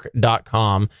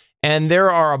GonnaGeekNetwork.com. And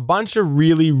there are a bunch of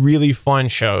really, really fun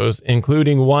shows,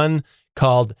 including one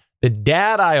called the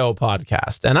Dad.io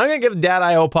podcast. And I'm going to give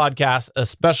Dad.io podcast a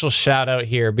special shout out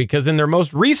here because in their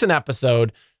most recent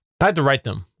episode, I had to write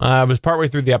them. I was partway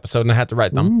through the episode and I had to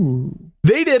write them. Ooh.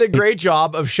 They did a great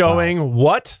job of showing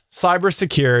what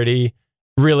cybersecurity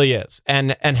really is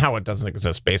and how it doesn't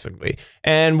exist, basically.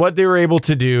 And what they were able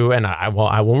to do. And I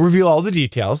won't reveal all the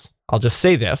details. I'll just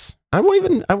say this. I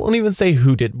won't even say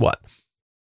who did what.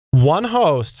 One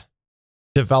host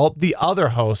developed the other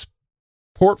host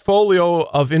portfolio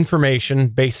of information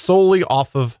based solely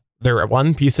off of their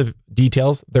one piece of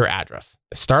details, their address.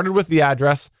 They started with the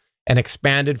address and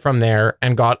expanded from there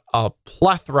and got a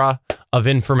plethora of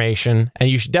information. And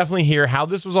you should definitely hear how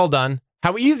this was all done,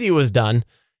 how easy it was done.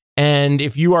 And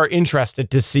if you are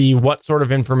interested to see what sort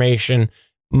of information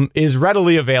is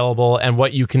readily available and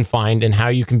what you can find and how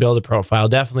you can build a profile,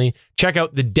 definitely check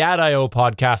out the Dad.io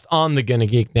podcast on the Gonna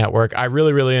Geek Network. I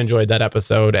really, really enjoyed that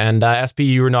episode. And SP,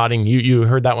 you were nodding. You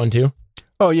heard that one too?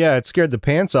 Oh, yeah. It scared the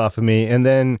pants off of me. And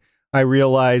then I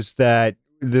realized that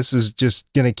this is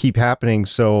just going to keep happening.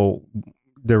 So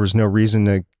there was no reason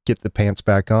to get the pants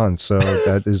back on. So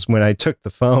that is when I took the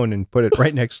phone and put it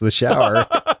right next to the shower.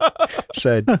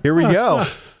 Said, here we go.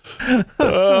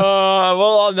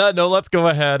 Well, on that note, let's go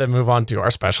ahead and move on to our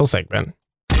special segment.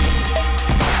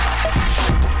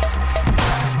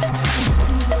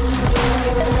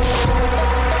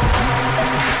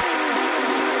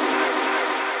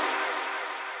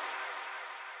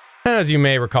 As you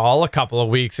may recall, a couple of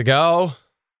weeks ago,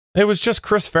 it was just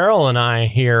Chris Farrell and I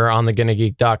here on the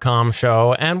GonnaGeek.com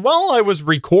show. And while I was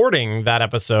recording that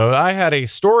episode, I had a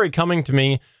story coming to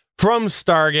me from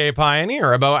Stargate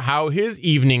Pioneer about how his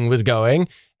evening was going.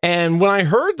 And when I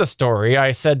heard the story,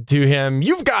 I said to him,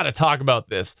 you've got to talk about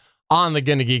this on the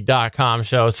GonnaGeek.com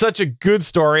show. Such a good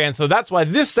story. And so that's why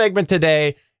this segment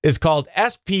today is called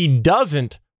SP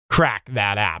Doesn't Crack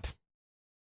That App.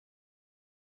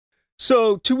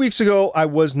 So 2 weeks ago, I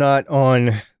was not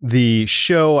on the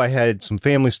show. I had some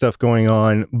family stuff going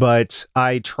on, but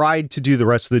I tried to do the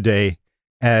rest of the day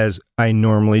as I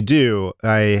normally do.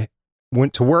 I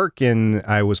went to work and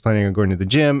I was planning on going to the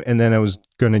gym, and then I was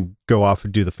going to go off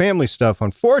and do the family stuff.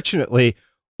 Unfortunately,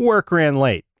 work ran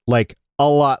late, like a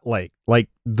lot late, like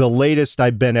the latest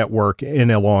I've been at work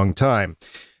in a long time.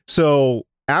 So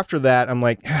after that, I'm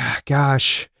like,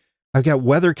 gosh, I've got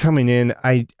weather coming in.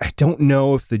 I don't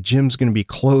know if the gym's going to be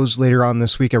closed later on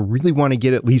this week. I really want to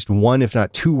get at least one, if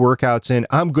not two workouts in.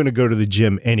 I'm going to go to the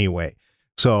gym anyway.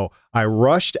 So I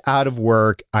rushed out of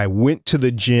work. I went to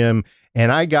the gym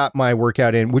and I got my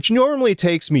workout in, which normally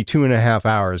takes me 2.5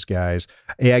 hours, guys.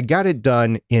 I got it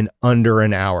done in under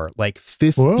an hour, like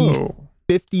 50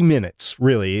 minutes,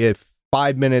 really. If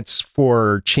 5 minutes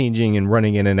for changing and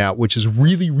running in and out, which is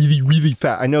really, really, really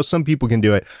fast. I know some people can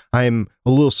do it. I'm a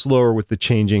little slower with the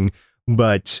changing,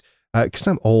 but because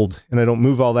I'm old and I don't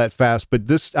move all that fast. But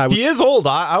he is old.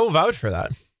 I will vouch for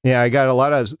that. Yeah, I got a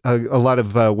lot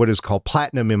of what is called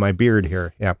platinum in my beard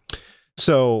here. Yeah,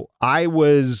 so I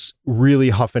was really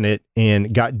huffing it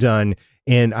and got done.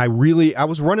 And I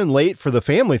was running late for the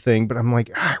family thing, but I'm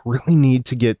like, I really need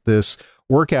to get this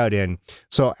workout in.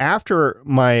 So after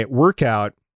my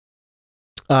workout,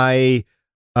 I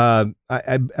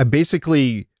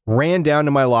basically ran down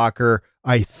to my locker.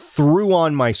 I threw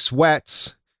on my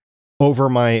sweats over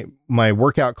my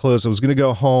workout clothes. I was going to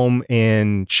go home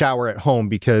and shower at home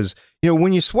because,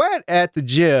 when you sweat at the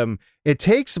gym, it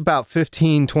takes about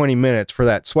 15-20 minutes for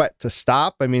that sweat to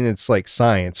stop. I mean, it's like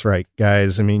science, right,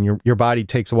 guys? I mean, your body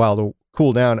takes a while to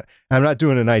cool down. I'm not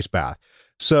doing an ice bath.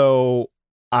 So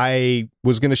I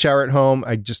was going to shower at home.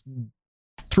 I just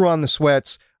threw on the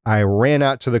sweats. I ran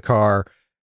out to the car,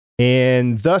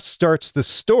 and thus starts the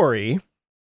story,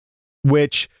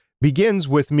 which begins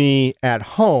with me at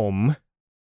home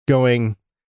going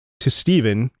to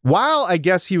Steven while I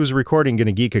guess he was recording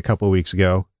Gonna Geek a couple of weeks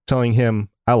ago, telling him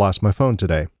I lost my phone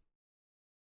today.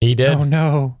 He did. Oh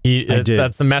no. I did.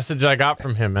 That's the message I got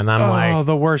from him. And I'm like,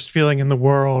 the worst feeling in the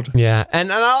world. Yeah.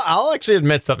 And I'll actually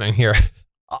admit something here.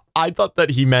 I thought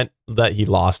that he meant that he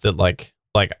lost it, like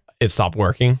it stopped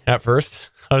working at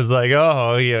first. I was like,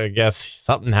 oh, yeah, I guess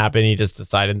something happened. He just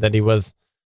decided that he was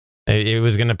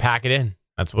going to pack it in.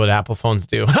 That's what Apple phones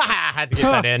do. Had to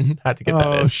get that in.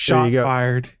 Oh, shot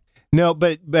fired. No,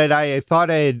 but I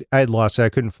thought I'd lost it. I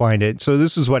couldn't find it. So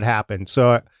this is what happened.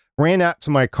 So I ran out to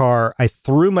my car. I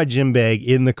threw my gym bag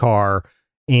in the car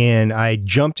and I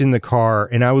jumped in the car,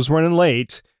 and I was running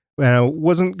late. And I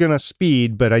wasn't going to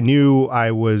speed, but I knew I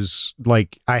was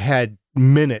like, I had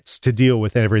minutes to deal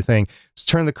with everything. So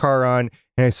turned the car on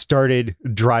and I started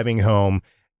driving home,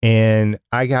 and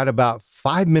I got about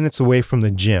 5 minutes away from the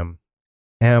gym.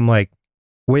 And I'm like,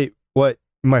 wait, what?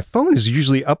 My phone is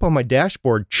usually up on my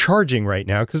dashboard charging right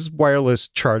now because wireless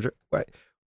charger. What?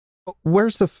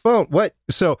 Where's the phone? What?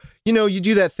 So, you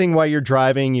do that thing while you're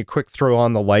driving, you quick throw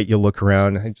on the light, you look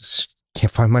around. I just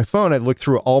can't find my phone. I looked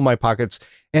through all my pockets,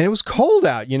 and it was cold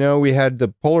out. We had the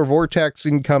polar vortex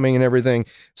incoming and everything.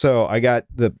 So I got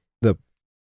the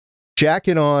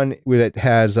jacket on that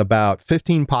has about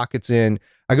 15 pockets in.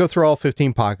 I go through all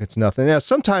 15 pockets, nothing. Now,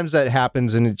 sometimes that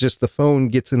happens and the phone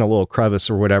gets in a little crevice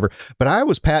or whatever, but I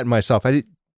was patting myself. I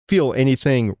didn't feel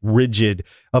anything rigid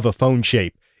of a phone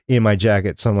shape in my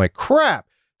jacket. So I'm like, crap.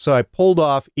 So I pulled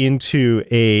off into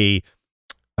a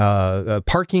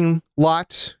parking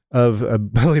lot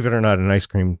of, believe it or not, an ice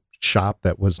cream shop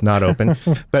that was not open.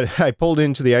 But I pulled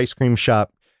into the ice cream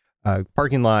shop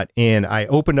parking lot, and I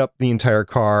opened up the entire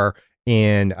car,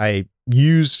 and I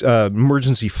used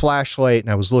emergency flashlight,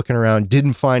 and I was looking around,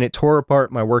 didn't find it, tore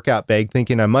apart my workout bag,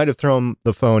 thinking I might have thrown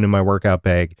the phone in my workout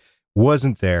bag.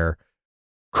 Wasn't there.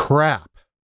 Crap.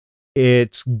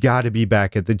 It's got to be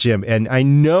back at the gym. And I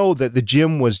know that the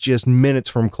gym was just minutes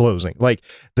from closing. Like,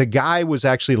 the guy was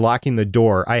actually locking the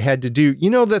door. I had to do,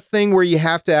 the thing where you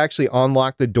have to actually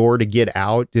unlock the door to get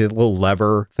out, the little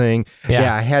lever thing.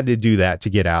 Yeah, I had to do that to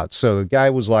get out. So the guy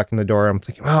was locking the door. I'm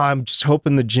thinking, I'm just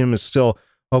hoping the gym is still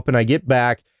open. I get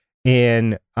back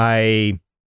and I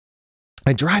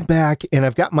drive back, and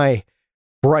I've got my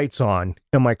brights on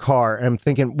in my car. And I'm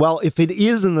thinking, well, if it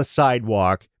is in the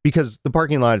sidewalk, because the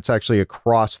parking lot, it's actually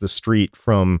across the street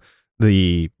from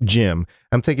the gym.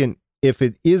 I'm thinking, if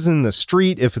it is in the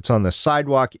street, if it's on the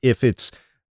sidewalk, if it's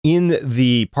in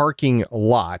the parking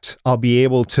lot, I'll be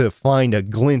able to find a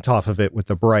glint off of it with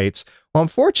the brights. Well,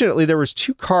 unfortunately, there was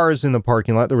 2 cars in the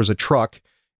parking lot. There was a truck,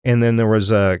 and then there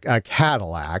was a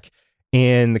Cadillac,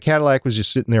 and the Cadillac was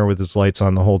just sitting there with its lights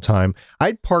on the whole time.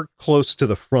 I'd parked close to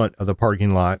the front of the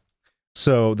parking lot,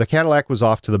 so the Cadillac was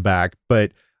off to the back,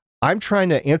 but I'm trying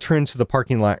to enter into the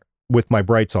parking lot with my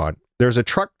brights on. There's a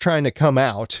truck trying to come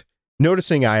out,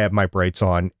 noticing I have my brights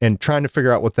on, and trying to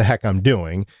figure out what the heck I'm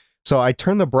doing. So I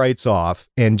turn the brights off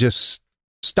and just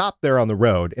stop there on the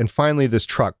road. And finally, this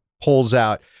truck pulls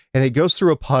out and it goes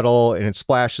through a puddle and it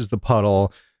splashes the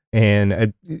puddle.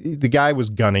 And the guy was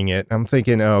gunning it. I'm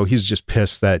thinking, oh, he's just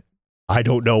pissed that I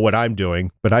don't know what I'm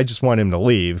doing, but I just want him to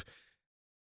leave.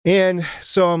 And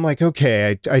so I'm like,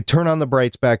 okay, I turn on the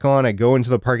brights back on. I go into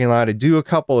the parking lot. I do a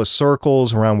couple of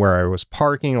circles around where I was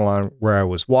parking, along where I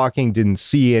was walking. Didn't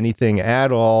see anything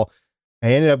at all.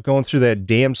 I ended up going through that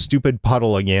damn stupid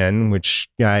puddle again, which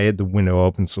I had the window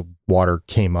open, so water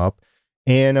came up.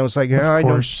 And I was like, oh,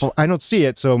 I don't see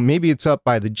it. So maybe it's up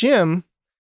by the gym.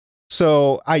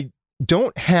 So I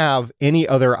don't have any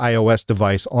other iOS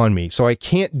device on me. So I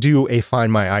can't do a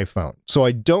Find My iPhone. So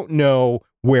I don't know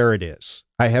where it is.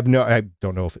 I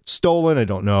don't know if it's stolen. I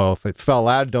don't know if it fell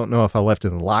out. I don't know if I left it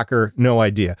in the locker. No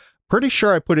idea. Pretty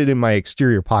sure I put it in my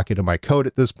exterior pocket of my coat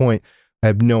at this point. I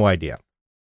have no idea.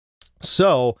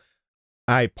 So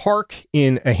I park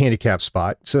in a handicap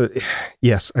spot. So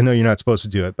yes, I know you're not supposed to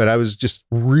do it, but I was just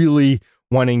really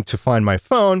wanting to find my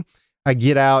phone. I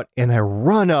get out and I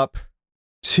run up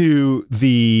to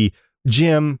the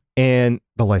gym and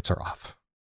the lights are off.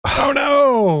 Oh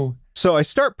no. So I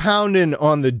start pounding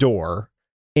on the door,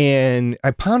 and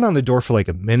I pound on the door for like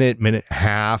a minute and a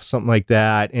half, something like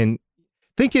that. And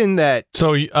thinking that...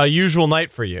 So a usual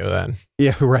night for you then.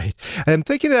 Yeah, right. I'm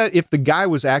thinking that if the guy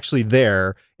was actually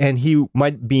there and he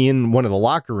might be in one of the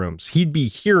locker rooms, he'd be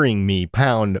hearing me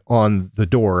pound on the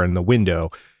door and the window.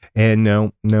 And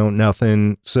no,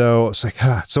 nothing. So it's like,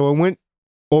 So I went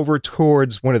over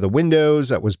towards one of the windows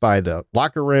that was by the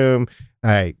locker room.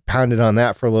 I pounded on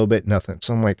that for a little bit, nothing.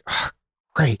 So I'm like,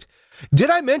 great.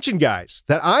 Did I mention, guys,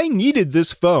 that I needed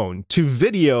this phone to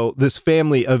video this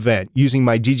family event using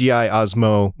my DJI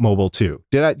Osmo Mobile 2?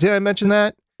 Did I mention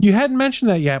that? You hadn't mentioned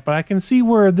that yet, but I can see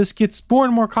where this gets more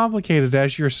and more complicated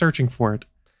as you're searching for it.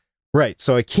 Right.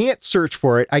 So I can't search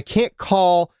for it. I can't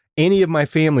call any of my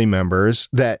family members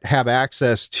that have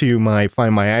access to my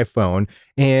Find My iPhone,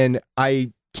 and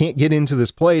I can't get into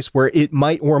this place where it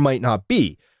might or might not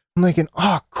be. I'm thinking,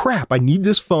 oh crap, I need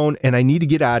this phone and I need to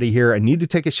get out of here. I need to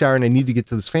take a shower and I need to get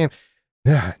to this fam.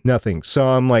 Nothing. So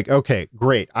I'm like, okay,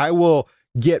 great. I will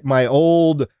get my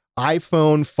old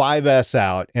iPhone 5S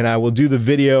out and I will do the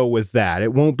video with that.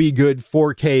 It won't be good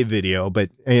 4K video, but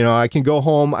I can go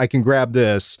home, I can grab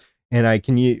this and I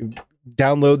can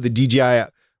download the DJI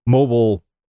mobile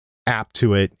app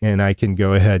to it and I can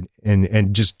go ahead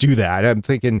and just do that. I'm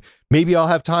thinking maybe I'll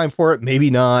have time for it,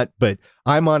 maybe not, but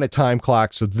I'm on a time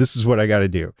clock, so this is what I got to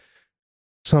do.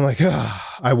 So I'm like,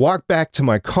 I walk back to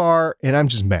my car and I'm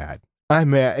just mad.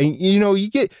 I'm mad. And you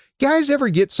guys ever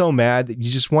get so mad that you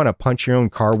just want to punch your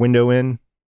own car window in?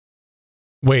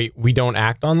 Wait, we don't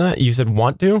act on that? You said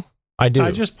want to? I do. I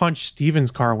just punched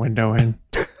Steven's car window in.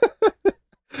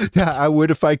 Yeah, I would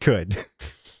if I could.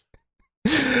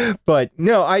 But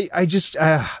no, I just,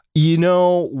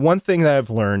 one thing that I've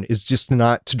learned is just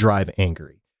not to drive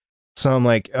angry. So I'm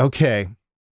like, okay,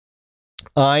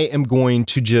 I am going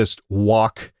to just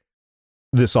walk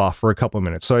this off for a couple of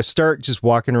minutes. So I start just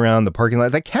walking around the parking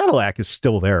lot. That Cadillac is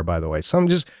still there, by the way. So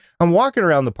I'm walking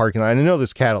around the parking lot. And I know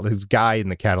this guy in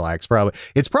the Cadillac's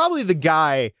it's probably the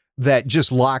guy that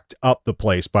just locked up the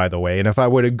place, by the way. And if I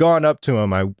would have gone up to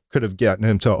him, I could have gotten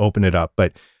him to open it up.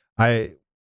 But I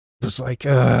was like,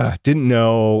 didn't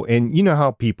know. And you know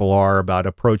how people are about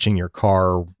approaching your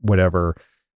car or whatever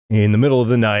in the middle of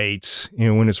the night,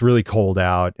 when it's really cold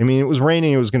out. I mean, it was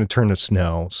raining, it was going to turn to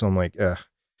snow. So I'm like,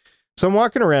 So I'm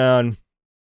walking around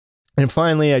and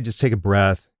finally I just take a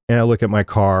breath and I look at my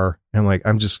car and I'm like,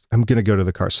 I'm going to go to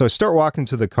the car. So I start walking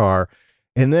to the car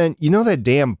and then, that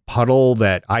damn puddle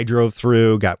that I drove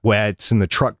through got wet and the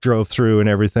truck drove through and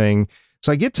everything.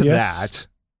 So I get to that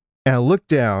and I look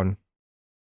down.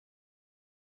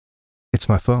 It's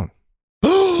my phone.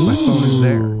 My phone is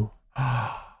there.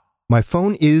 My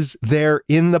phone is there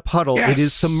in the puddle. Yes! It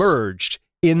is submerged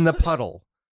in the puddle.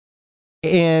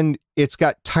 And it's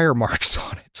got tire marks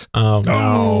on it. Oh,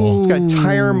 no. It's got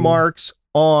tire marks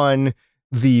on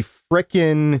the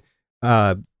frickin'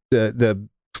 the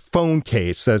phone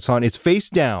case that's on. It's face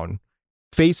down.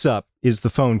 Face up is the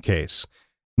phone case.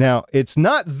 Now, it's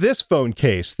not this phone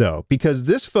case, though, because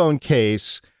this phone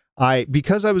case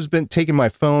Because I was been taking my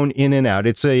phone in and out,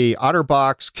 it's a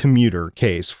OtterBox commuter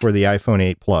case for the iPhone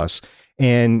 8 Plus.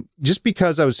 And just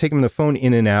because I was taking the phone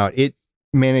in and out, it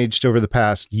managed over the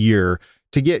past year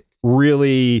to get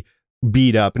really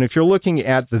beat up. And if you're looking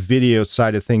at the video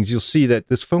side of things, you'll see that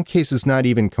this phone case is not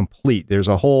even complete. There's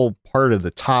a whole part of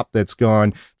the top that's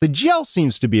gone. The gel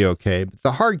seems to be okay, but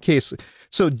the hard case.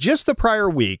 So just the prior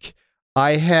week,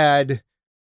 I had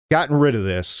gotten rid of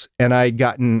this and I'd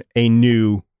gotten a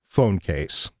new phone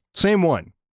case. Same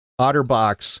one,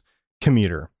 OtterBox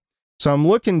commuter. So I'm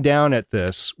looking down at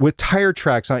this with tire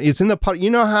tracks on. It's in the puddle. You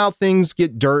know how things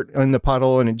get dirt in the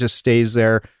puddle and it just stays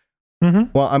there?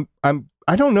 Mm-hmm. Well,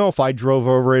 I don't know if I drove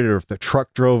over it or if the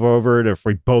truck drove over it or if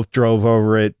we both drove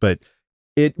over it, but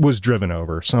it was driven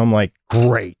over. So I'm like,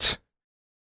 great.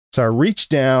 So I reach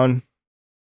down,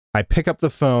 I pick up the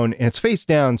phone and it's face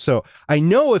down. So I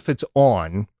know if it's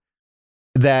on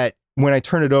that when I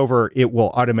turn it over, it will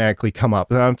automatically come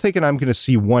up. And I'm thinking I'm going to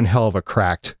see one hell of a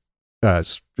cracked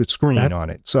screen on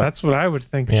it. So that's what I would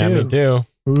think too. Yeah, me too.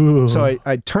 Ooh. So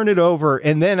I turn it over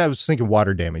and then I was thinking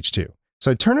water damage too. So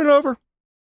I turn it over.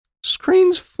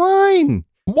 Screen's fine.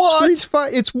 What? Screen's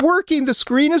fine. It's working. The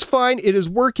screen is fine. It is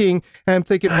working. And I'm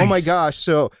thinking, oh my gosh.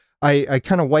 So I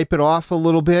kind of wipe it off a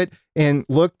little bit and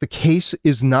look, the case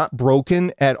is not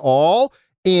broken at all.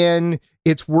 And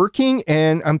it's working.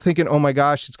 And I'm thinking, oh my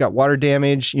gosh, it's got water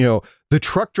damage. You know, the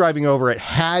truck driving over it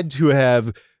had to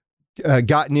have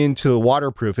gotten into the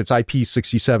waterproof. It's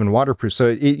IP67 waterproof.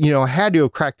 So it, had to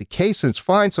have cracked the case and it's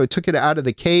fine. So I took it out of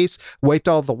the case, wiped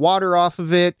all the water off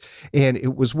of it, and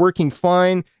it was working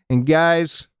fine. And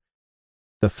guys,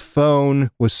 the phone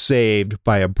was saved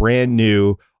by a brand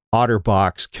new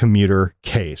OtterBox commuter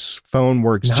case. Phone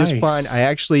works just fine. I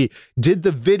actually did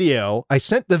the video. I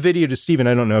sent the video to Steven.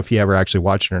 I don't know if he ever actually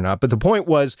watched it or not, but the point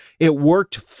was it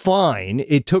worked fine.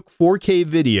 It took 4K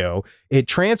video. It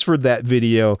transferred that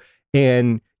video.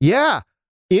 And yeah,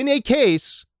 in a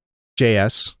case,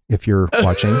 JS, if you're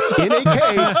watching, in a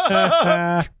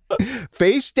case,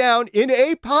 face down in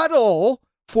a puddle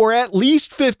for at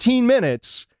least 15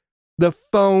 minutes, the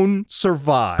phone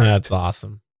survived. That's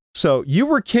awesome. So you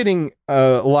were kidding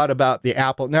a lot about the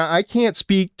Apple. Now, I can't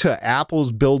speak to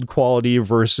Apple's build quality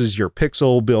versus your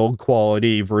Pixel build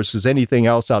quality versus anything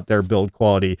else out there build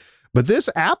quality. But this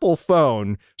Apple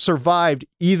phone survived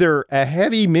either a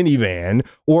heavy minivan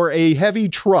or a heavy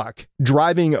truck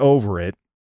driving over it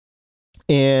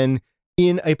and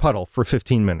in a puddle for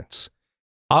 15 minutes.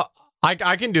 I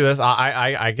can do this.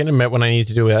 I can admit when I need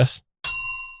to do this.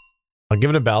 I'll give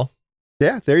it a bell.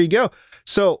 Yeah, there you go.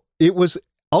 So it was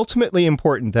ultimately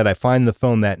important that I find the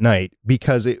phone that night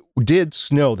because it did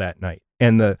snow that night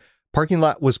and the parking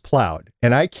lot was plowed,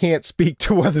 and I can't speak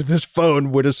to whether this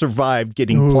phone would have survived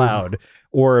getting plowed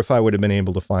or if I would have been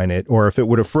able to find it or if it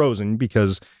would have frozen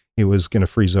because it was going to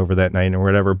freeze over that night or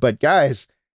whatever. But guys,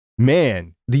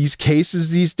 man, these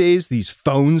cases these days, these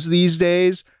phones these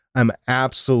days, I'm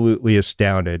absolutely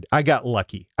astounded. I got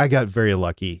lucky. I got very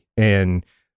lucky. And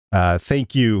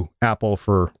thank you, Apple,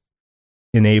 for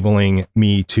enabling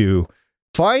me to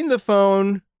find the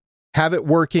phone, have it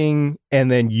working, and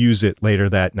then use it later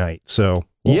that night. So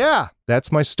yeah,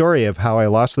 that's my story of how I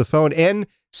lost the phone and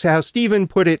how Steven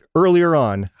put it earlier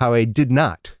on, how I did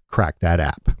not crack that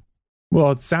app.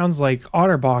 Well, it sounds like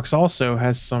OtterBox also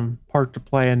has some part to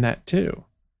play in that too.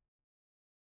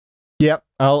 Yep,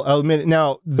 I'll admit it.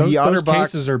 Now, those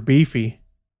cases are beefy.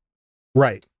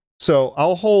 Right. So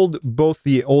I'll hold both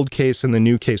the old case and the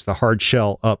new case, the hard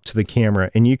shell, up to the camera,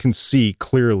 and you can see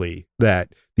clearly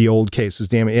that the old case is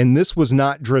damaged. And this was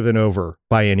not driven over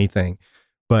by anything.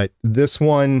 But this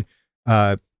one,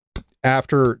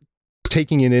 after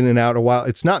taking it in and out a while,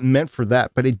 it's not meant for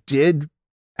that, but it did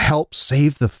help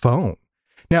save the phone.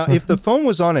 Now, if the phone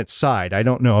was on its side, I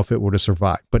don't know if it would have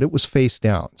survived, but it was face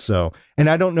down. So, and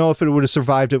I don't know if it would have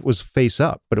survived if it was face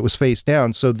up, but it was face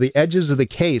down. So the edges of the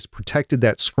case protected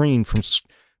that screen from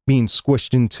being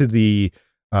squished into the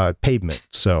pavement.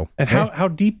 So, and how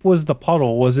deep was the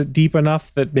puddle? Was it deep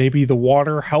enough that maybe the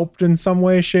water helped in some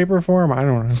way, shape, or form? I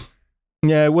don't know.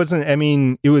 Yeah, it wasn't. I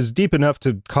mean, it was deep enough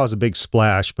to cause a big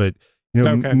splash, but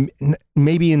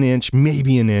maybe an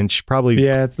inch, probably.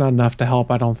 Yeah, it's not enough to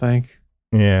help, I don't think.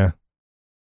 Yeah.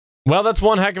 Well, that's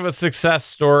one heck of a success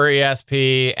story,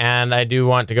 SP, and I do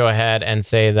want to go ahead and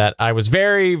say that I was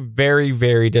very, very,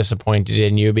 very disappointed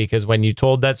in you because when you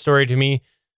told that story to me,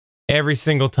 every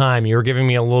single time you were giving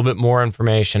me a little bit more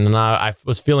information, and I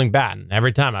was feeling bad. And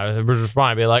every time I was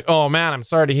responding, I'd be like, oh man, I'm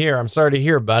sorry to hear,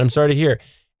 bud, I'm sorry to hear.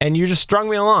 And you just strung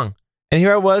me along. And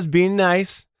here I was being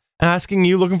nice, asking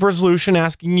you, looking for a solution,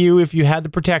 asking you if you had the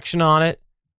protection on it.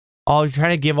 Trying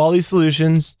to give all these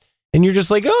solutions. And you're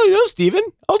just like, oh, Steven,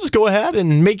 I'll just go ahead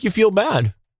and make you feel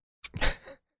bad.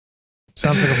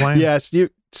 Sounds like a plan. Yeah,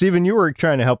 Steven, you were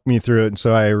trying to help me through it, and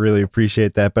so I really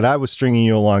appreciate that. But I was stringing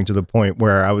you along to the point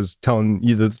where I was telling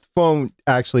you the phone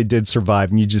actually did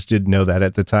survive, and you just didn't know that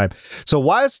at the time. So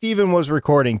while Steven was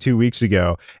recording 2 weeks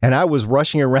ago, and I was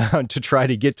rushing around to try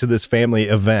to get to this family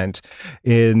event,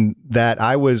 in that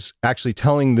I was actually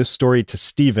telling this story to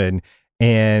Steven,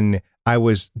 and I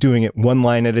was doing it one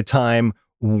line at a time,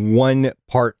 one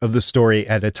part of the story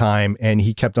at a time, and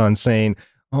he kept on saying,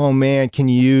 oh man, can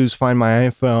you use Find My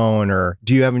iPhone, or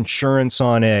do you have insurance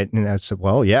on it? And I said,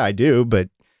 well, yeah, I do, but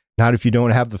not if you don't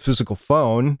have the physical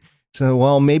phone. So,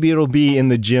 well, maybe it'll be in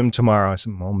the gym tomorrow. I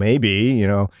said, well, maybe,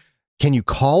 can you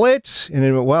call it? And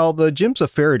it, well, the gym's a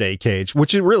Faraday cage,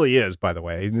 which it really is, by the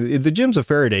way. The gym's a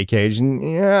Faraday cage, and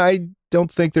yeah, I don't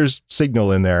think there's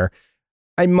signal in there.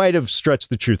 I might have stretched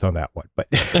the truth on that one, but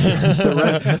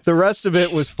the rest of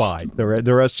it was fine. The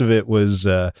rest of it was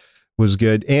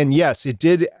good. And yes, it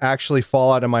did actually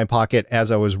fall out of my pocket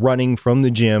as I was running from the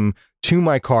gym to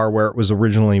my car where it was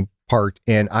originally parked.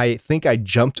 And I think I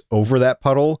jumped over that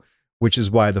puddle, which is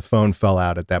why the phone fell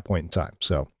out at that point in time.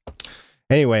 So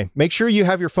anyway, make sure you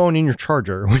have your phone in your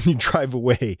charger when you drive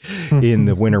away in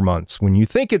the winter months, when you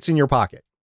think it's in your pocket.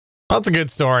 That's a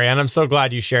good story, and I'm so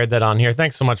glad you shared that on here.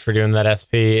 Thanks so much for doing that,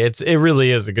 SP. It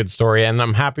really is a good story, and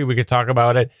I'm happy we could talk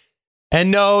about it. And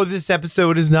no, this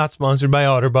episode is not sponsored by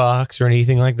OtterBox or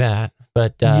anything like that.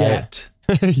 But Yet.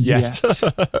 But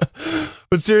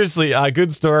seriously,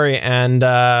 good story. And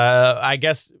I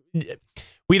guess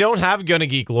we don't have Gonna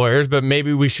Geek lawyers, but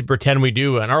maybe we should pretend we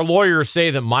do. And our lawyers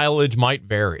say that mileage might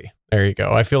vary. There you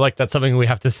go. I feel like that's something we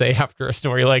have to say after a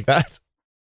story like that.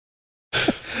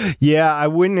 Yeah, I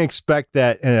wouldn't expect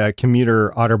that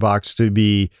commuter OtterBox to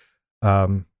be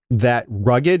that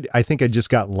rugged. I think I just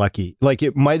got lucky. Like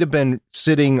it might have been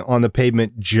sitting on the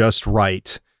pavement just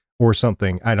right or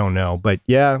something. I don't know. But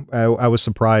yeah, I was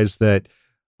surprised that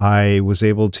I was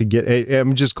able to get it.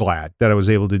 I'm just glad that I was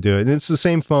able to do it. And it's the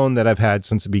same phone that I've had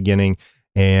since the beginning.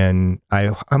 And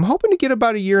I'm hoping to get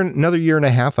about another year and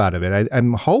a half out of it.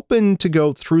 I'm hoping to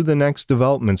go through the next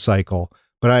development cycle.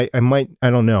 But I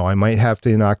don't know. I might have to,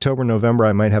 in October, November,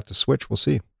 I might have to switch. We'll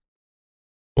see.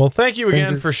 Well, thank you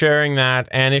again for sharing that.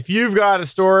 And if you've got a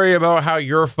story about how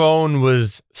your phone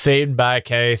was saved by a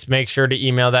case, make sure to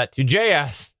email that to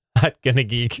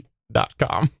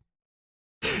js@gonnageek.com.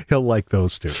 He'll like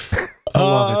those too. I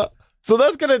love it. So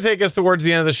that's going to take us towards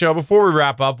the end of the show. Before we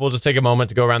wrap up, we'll just take a moment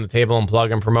to go around the table and plug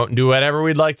and promote and do whatever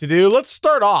we'd like to do. Let's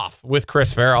start off with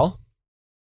Chris Farrell.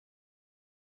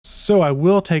 So I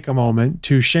will take a moment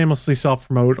to shamelessly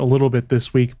self-promote a little bit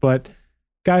this week, but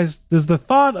guys, does the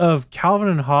thought of Calvin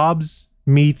and Hobbes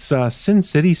meets Sin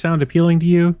City sound appealing to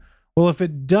you? Well, if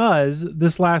it does,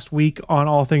 this last week on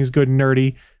All Things Good and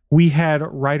Nerdy, we had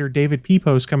writer David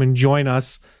Pepose come and join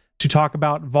us to talk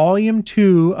about Volume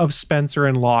 2 of Spencer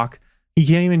and Locke. He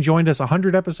came and joined us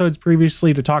 100 episodes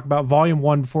previously to talk about Volume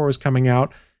 1 before it was coming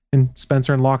out, and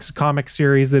Spencer and Locke's comic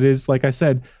series that is, like I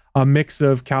said, a mix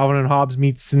of Calvin and Hobbes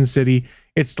meets Sin City.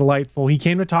 It's delightful. He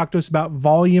came to talk to us about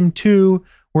Volume 2,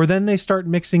 where then they start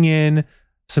mixing in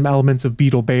some elements of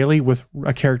Beetle Bailey with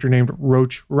a character named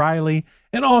Roach Riley,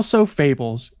 and also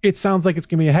Fables. It sounds like it's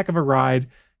going to be a heck of a ride.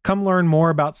 Come learn more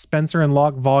about Spencer and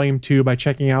Locke Volume 2 by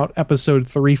checking out episode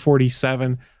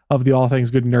 347 of the All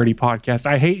Things Good and Nerdy podcast.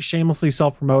 I hate shamelessly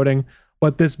self-promoting,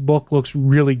 but this book looks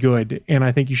really good, and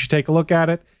I think you should take a look at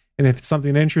it. And if it's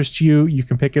something that interests you, you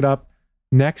can pick it up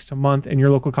next month in your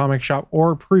local comic shop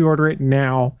or pre-order it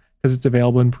now because it's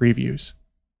available in previews.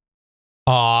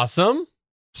 Awesome.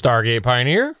 Stargate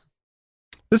Pioneer.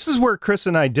 This is where Chris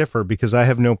and I differ because I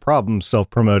have no problem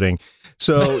self-promoting.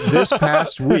 So this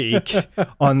past week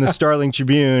on the Starling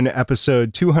Tribune,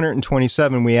 episode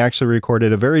 227, we actually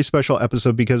recorded a very special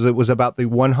episode because it was about the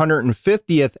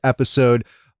 150th episode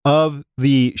of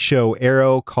the show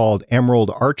Arrow called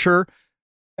Emerald Archer.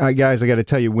 Guys, I got to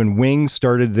tell you, when Wing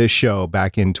started this show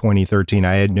back in 2013,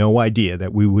 I had no idea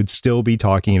that we would still be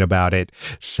talking about it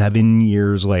 7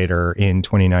 years later in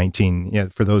 2019. Yeah,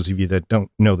 for those of you that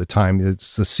don't know the time,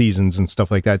 it's the seasons and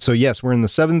stuff like that. So yes, we're in the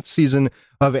 7th season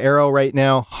of Arrow right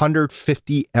now,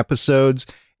 150 episodes,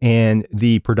 and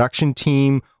the production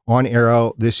team on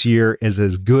Arrow this year is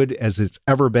as good as it's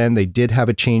ever been. They did have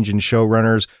a change in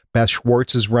showrunners. Beth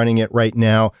Schwartz is running it right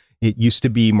now. It used to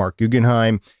be Mark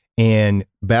Guggenheim. And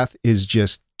Beth is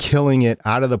just killing it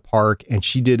out of the park, and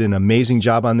she did an amazing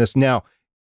job on this. Now,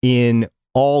 in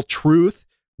all truth,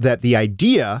 that the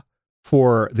idea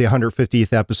for the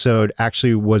 150th episode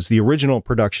actually was the original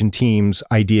production team's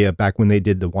idea back when they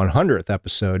did the 100th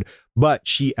episode, but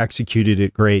she executed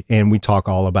it great, and we talk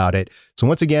all about it. So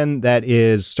once again, that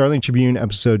is Starling Tribune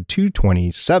episode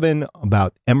 227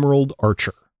 about Emerald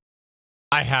Archer.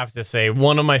 I have to say,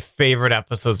 one of my favorite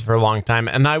episodes for a long time,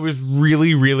 and I was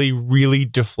really, really, really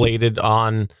deflated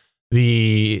on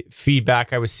the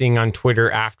feedback I was seeing on Twitter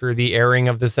after the airing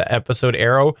of this episode,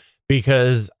 Arrow,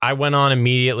 because I went on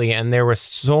immediately and there was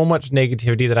so much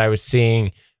negativity that I was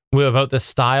seeing about the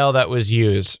style that was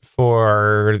used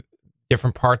for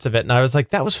different parts of it. And I was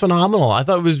like, that was phenomenal. I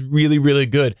thought it was really, really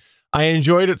good. I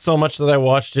enjoyed it so much that I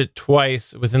watched it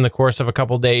twice within the course of a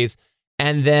couple days.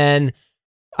 And then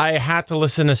I had to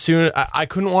listen as soon. I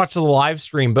couldn't watch the live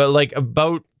stream, but like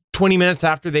about 20 minutes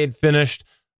after they had finished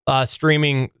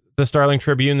streaming the Starling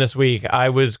Tribune this week, I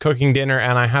was cooking dinner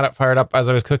and I had it fired up as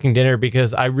I was cooking dinner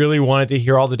because I really wanted to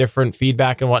hear all the different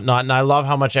feedback and whatnot. And I love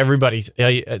how much everybody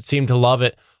seemed to love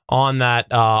it on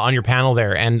that, on your panel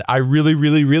there. And I really,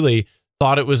 really, really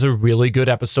thought it was a really good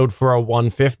episode for a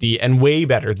 150 and way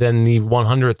better than the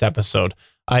 100th episode.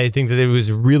 I think that it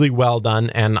was really well done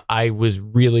and I was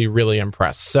really, really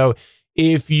impressed. So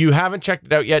if you haven't checked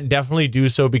it out yet, definitely do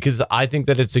so because I think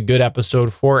that it's a good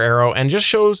episode for Arrow and just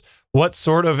shows what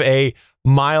sort of a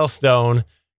milestone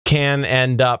can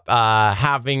end up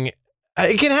having.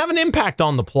 It can have an impact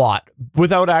on the plot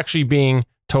without actually being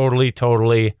totally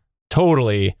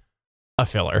a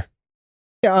filler.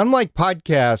 Yeah, unlike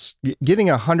podcasts, getting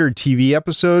 100 TV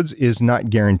episodes is not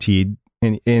guaranteed.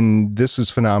 And this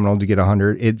is phenomenal to get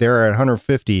 100. They're at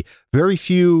 150. Very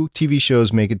few TV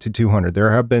shows make it to 200.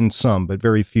 There have been some, but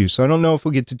very few. So I don't know if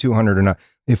we'll get to 200 or not.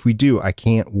 If we do, I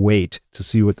can't wait to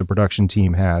see what the production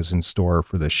team has in store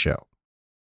for this show.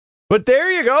 But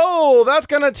there you go. That's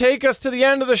going to take us to the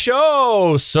end of the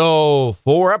show. So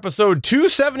for episode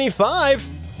 275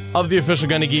 of the official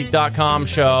GonnaGeek.com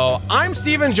show, I'm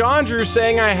Stephen John Drew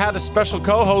saying I had a special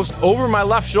co-host over my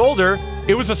left shoulder.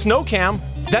 It was a snow cam.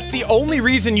 That's the only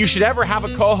reason you should ever have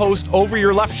a co-host over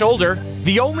your left shoulder.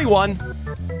 The only one.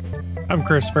 I'm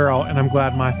Chris Farrell, and I'm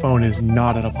glad my phone is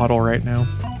not in a puddle right now.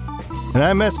 And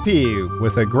I'm SP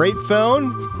with a great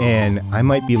phone, and I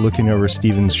might be looking over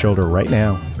Steven's shoulder right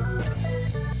now.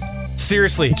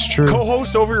 Seriously, it's true.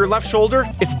 Co-host over your left shoulder?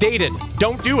 It's dated.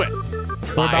 Don't do it.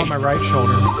 What about my right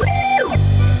shoulder?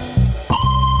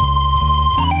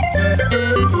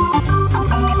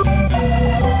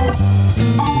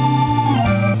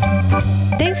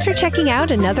 Thanks for checking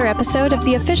out another episode of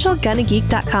the official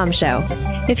GonnaGeek.com show.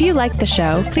 If you like the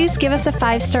show, please give us a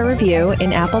 5-star review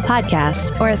in Apple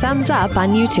Podcasts or a thumbs up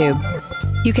on YouTube.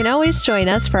 You can always join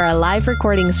us for our live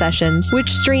recording sessions,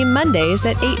 which stream Mondays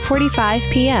at 8:45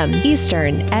 p.m.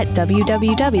 Eastern at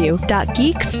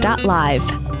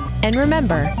www.geeks.live. And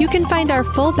remember, you can find our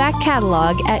full back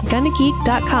catalog at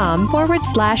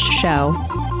GonnaGeek.com/show.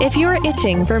 If you're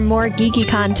itching for more geeky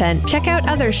content, check out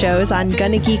other shows on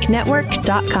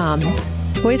GonnaGeekNetwork.com.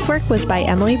 Voice work was by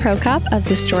Emily Prokop of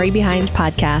the Story Behind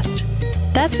podcast.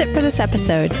 That's it for this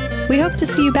episode. We hope to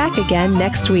see you back again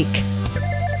next week.